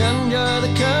 Enjoy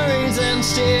the curries and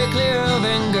steer clear of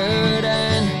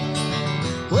Engadine.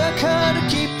 Work hard to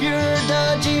keep your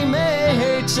dodgy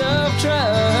mates off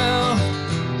trial.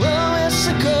 We'll miss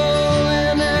the coal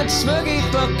and that smuggy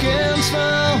fucking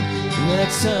smile.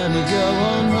 Next time you go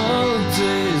on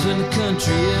holidays when the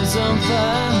country is on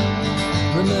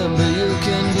fire, remember you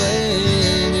can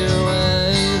blame your wife.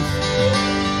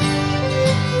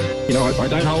 You know, I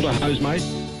don't hold a hose,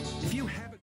 mate.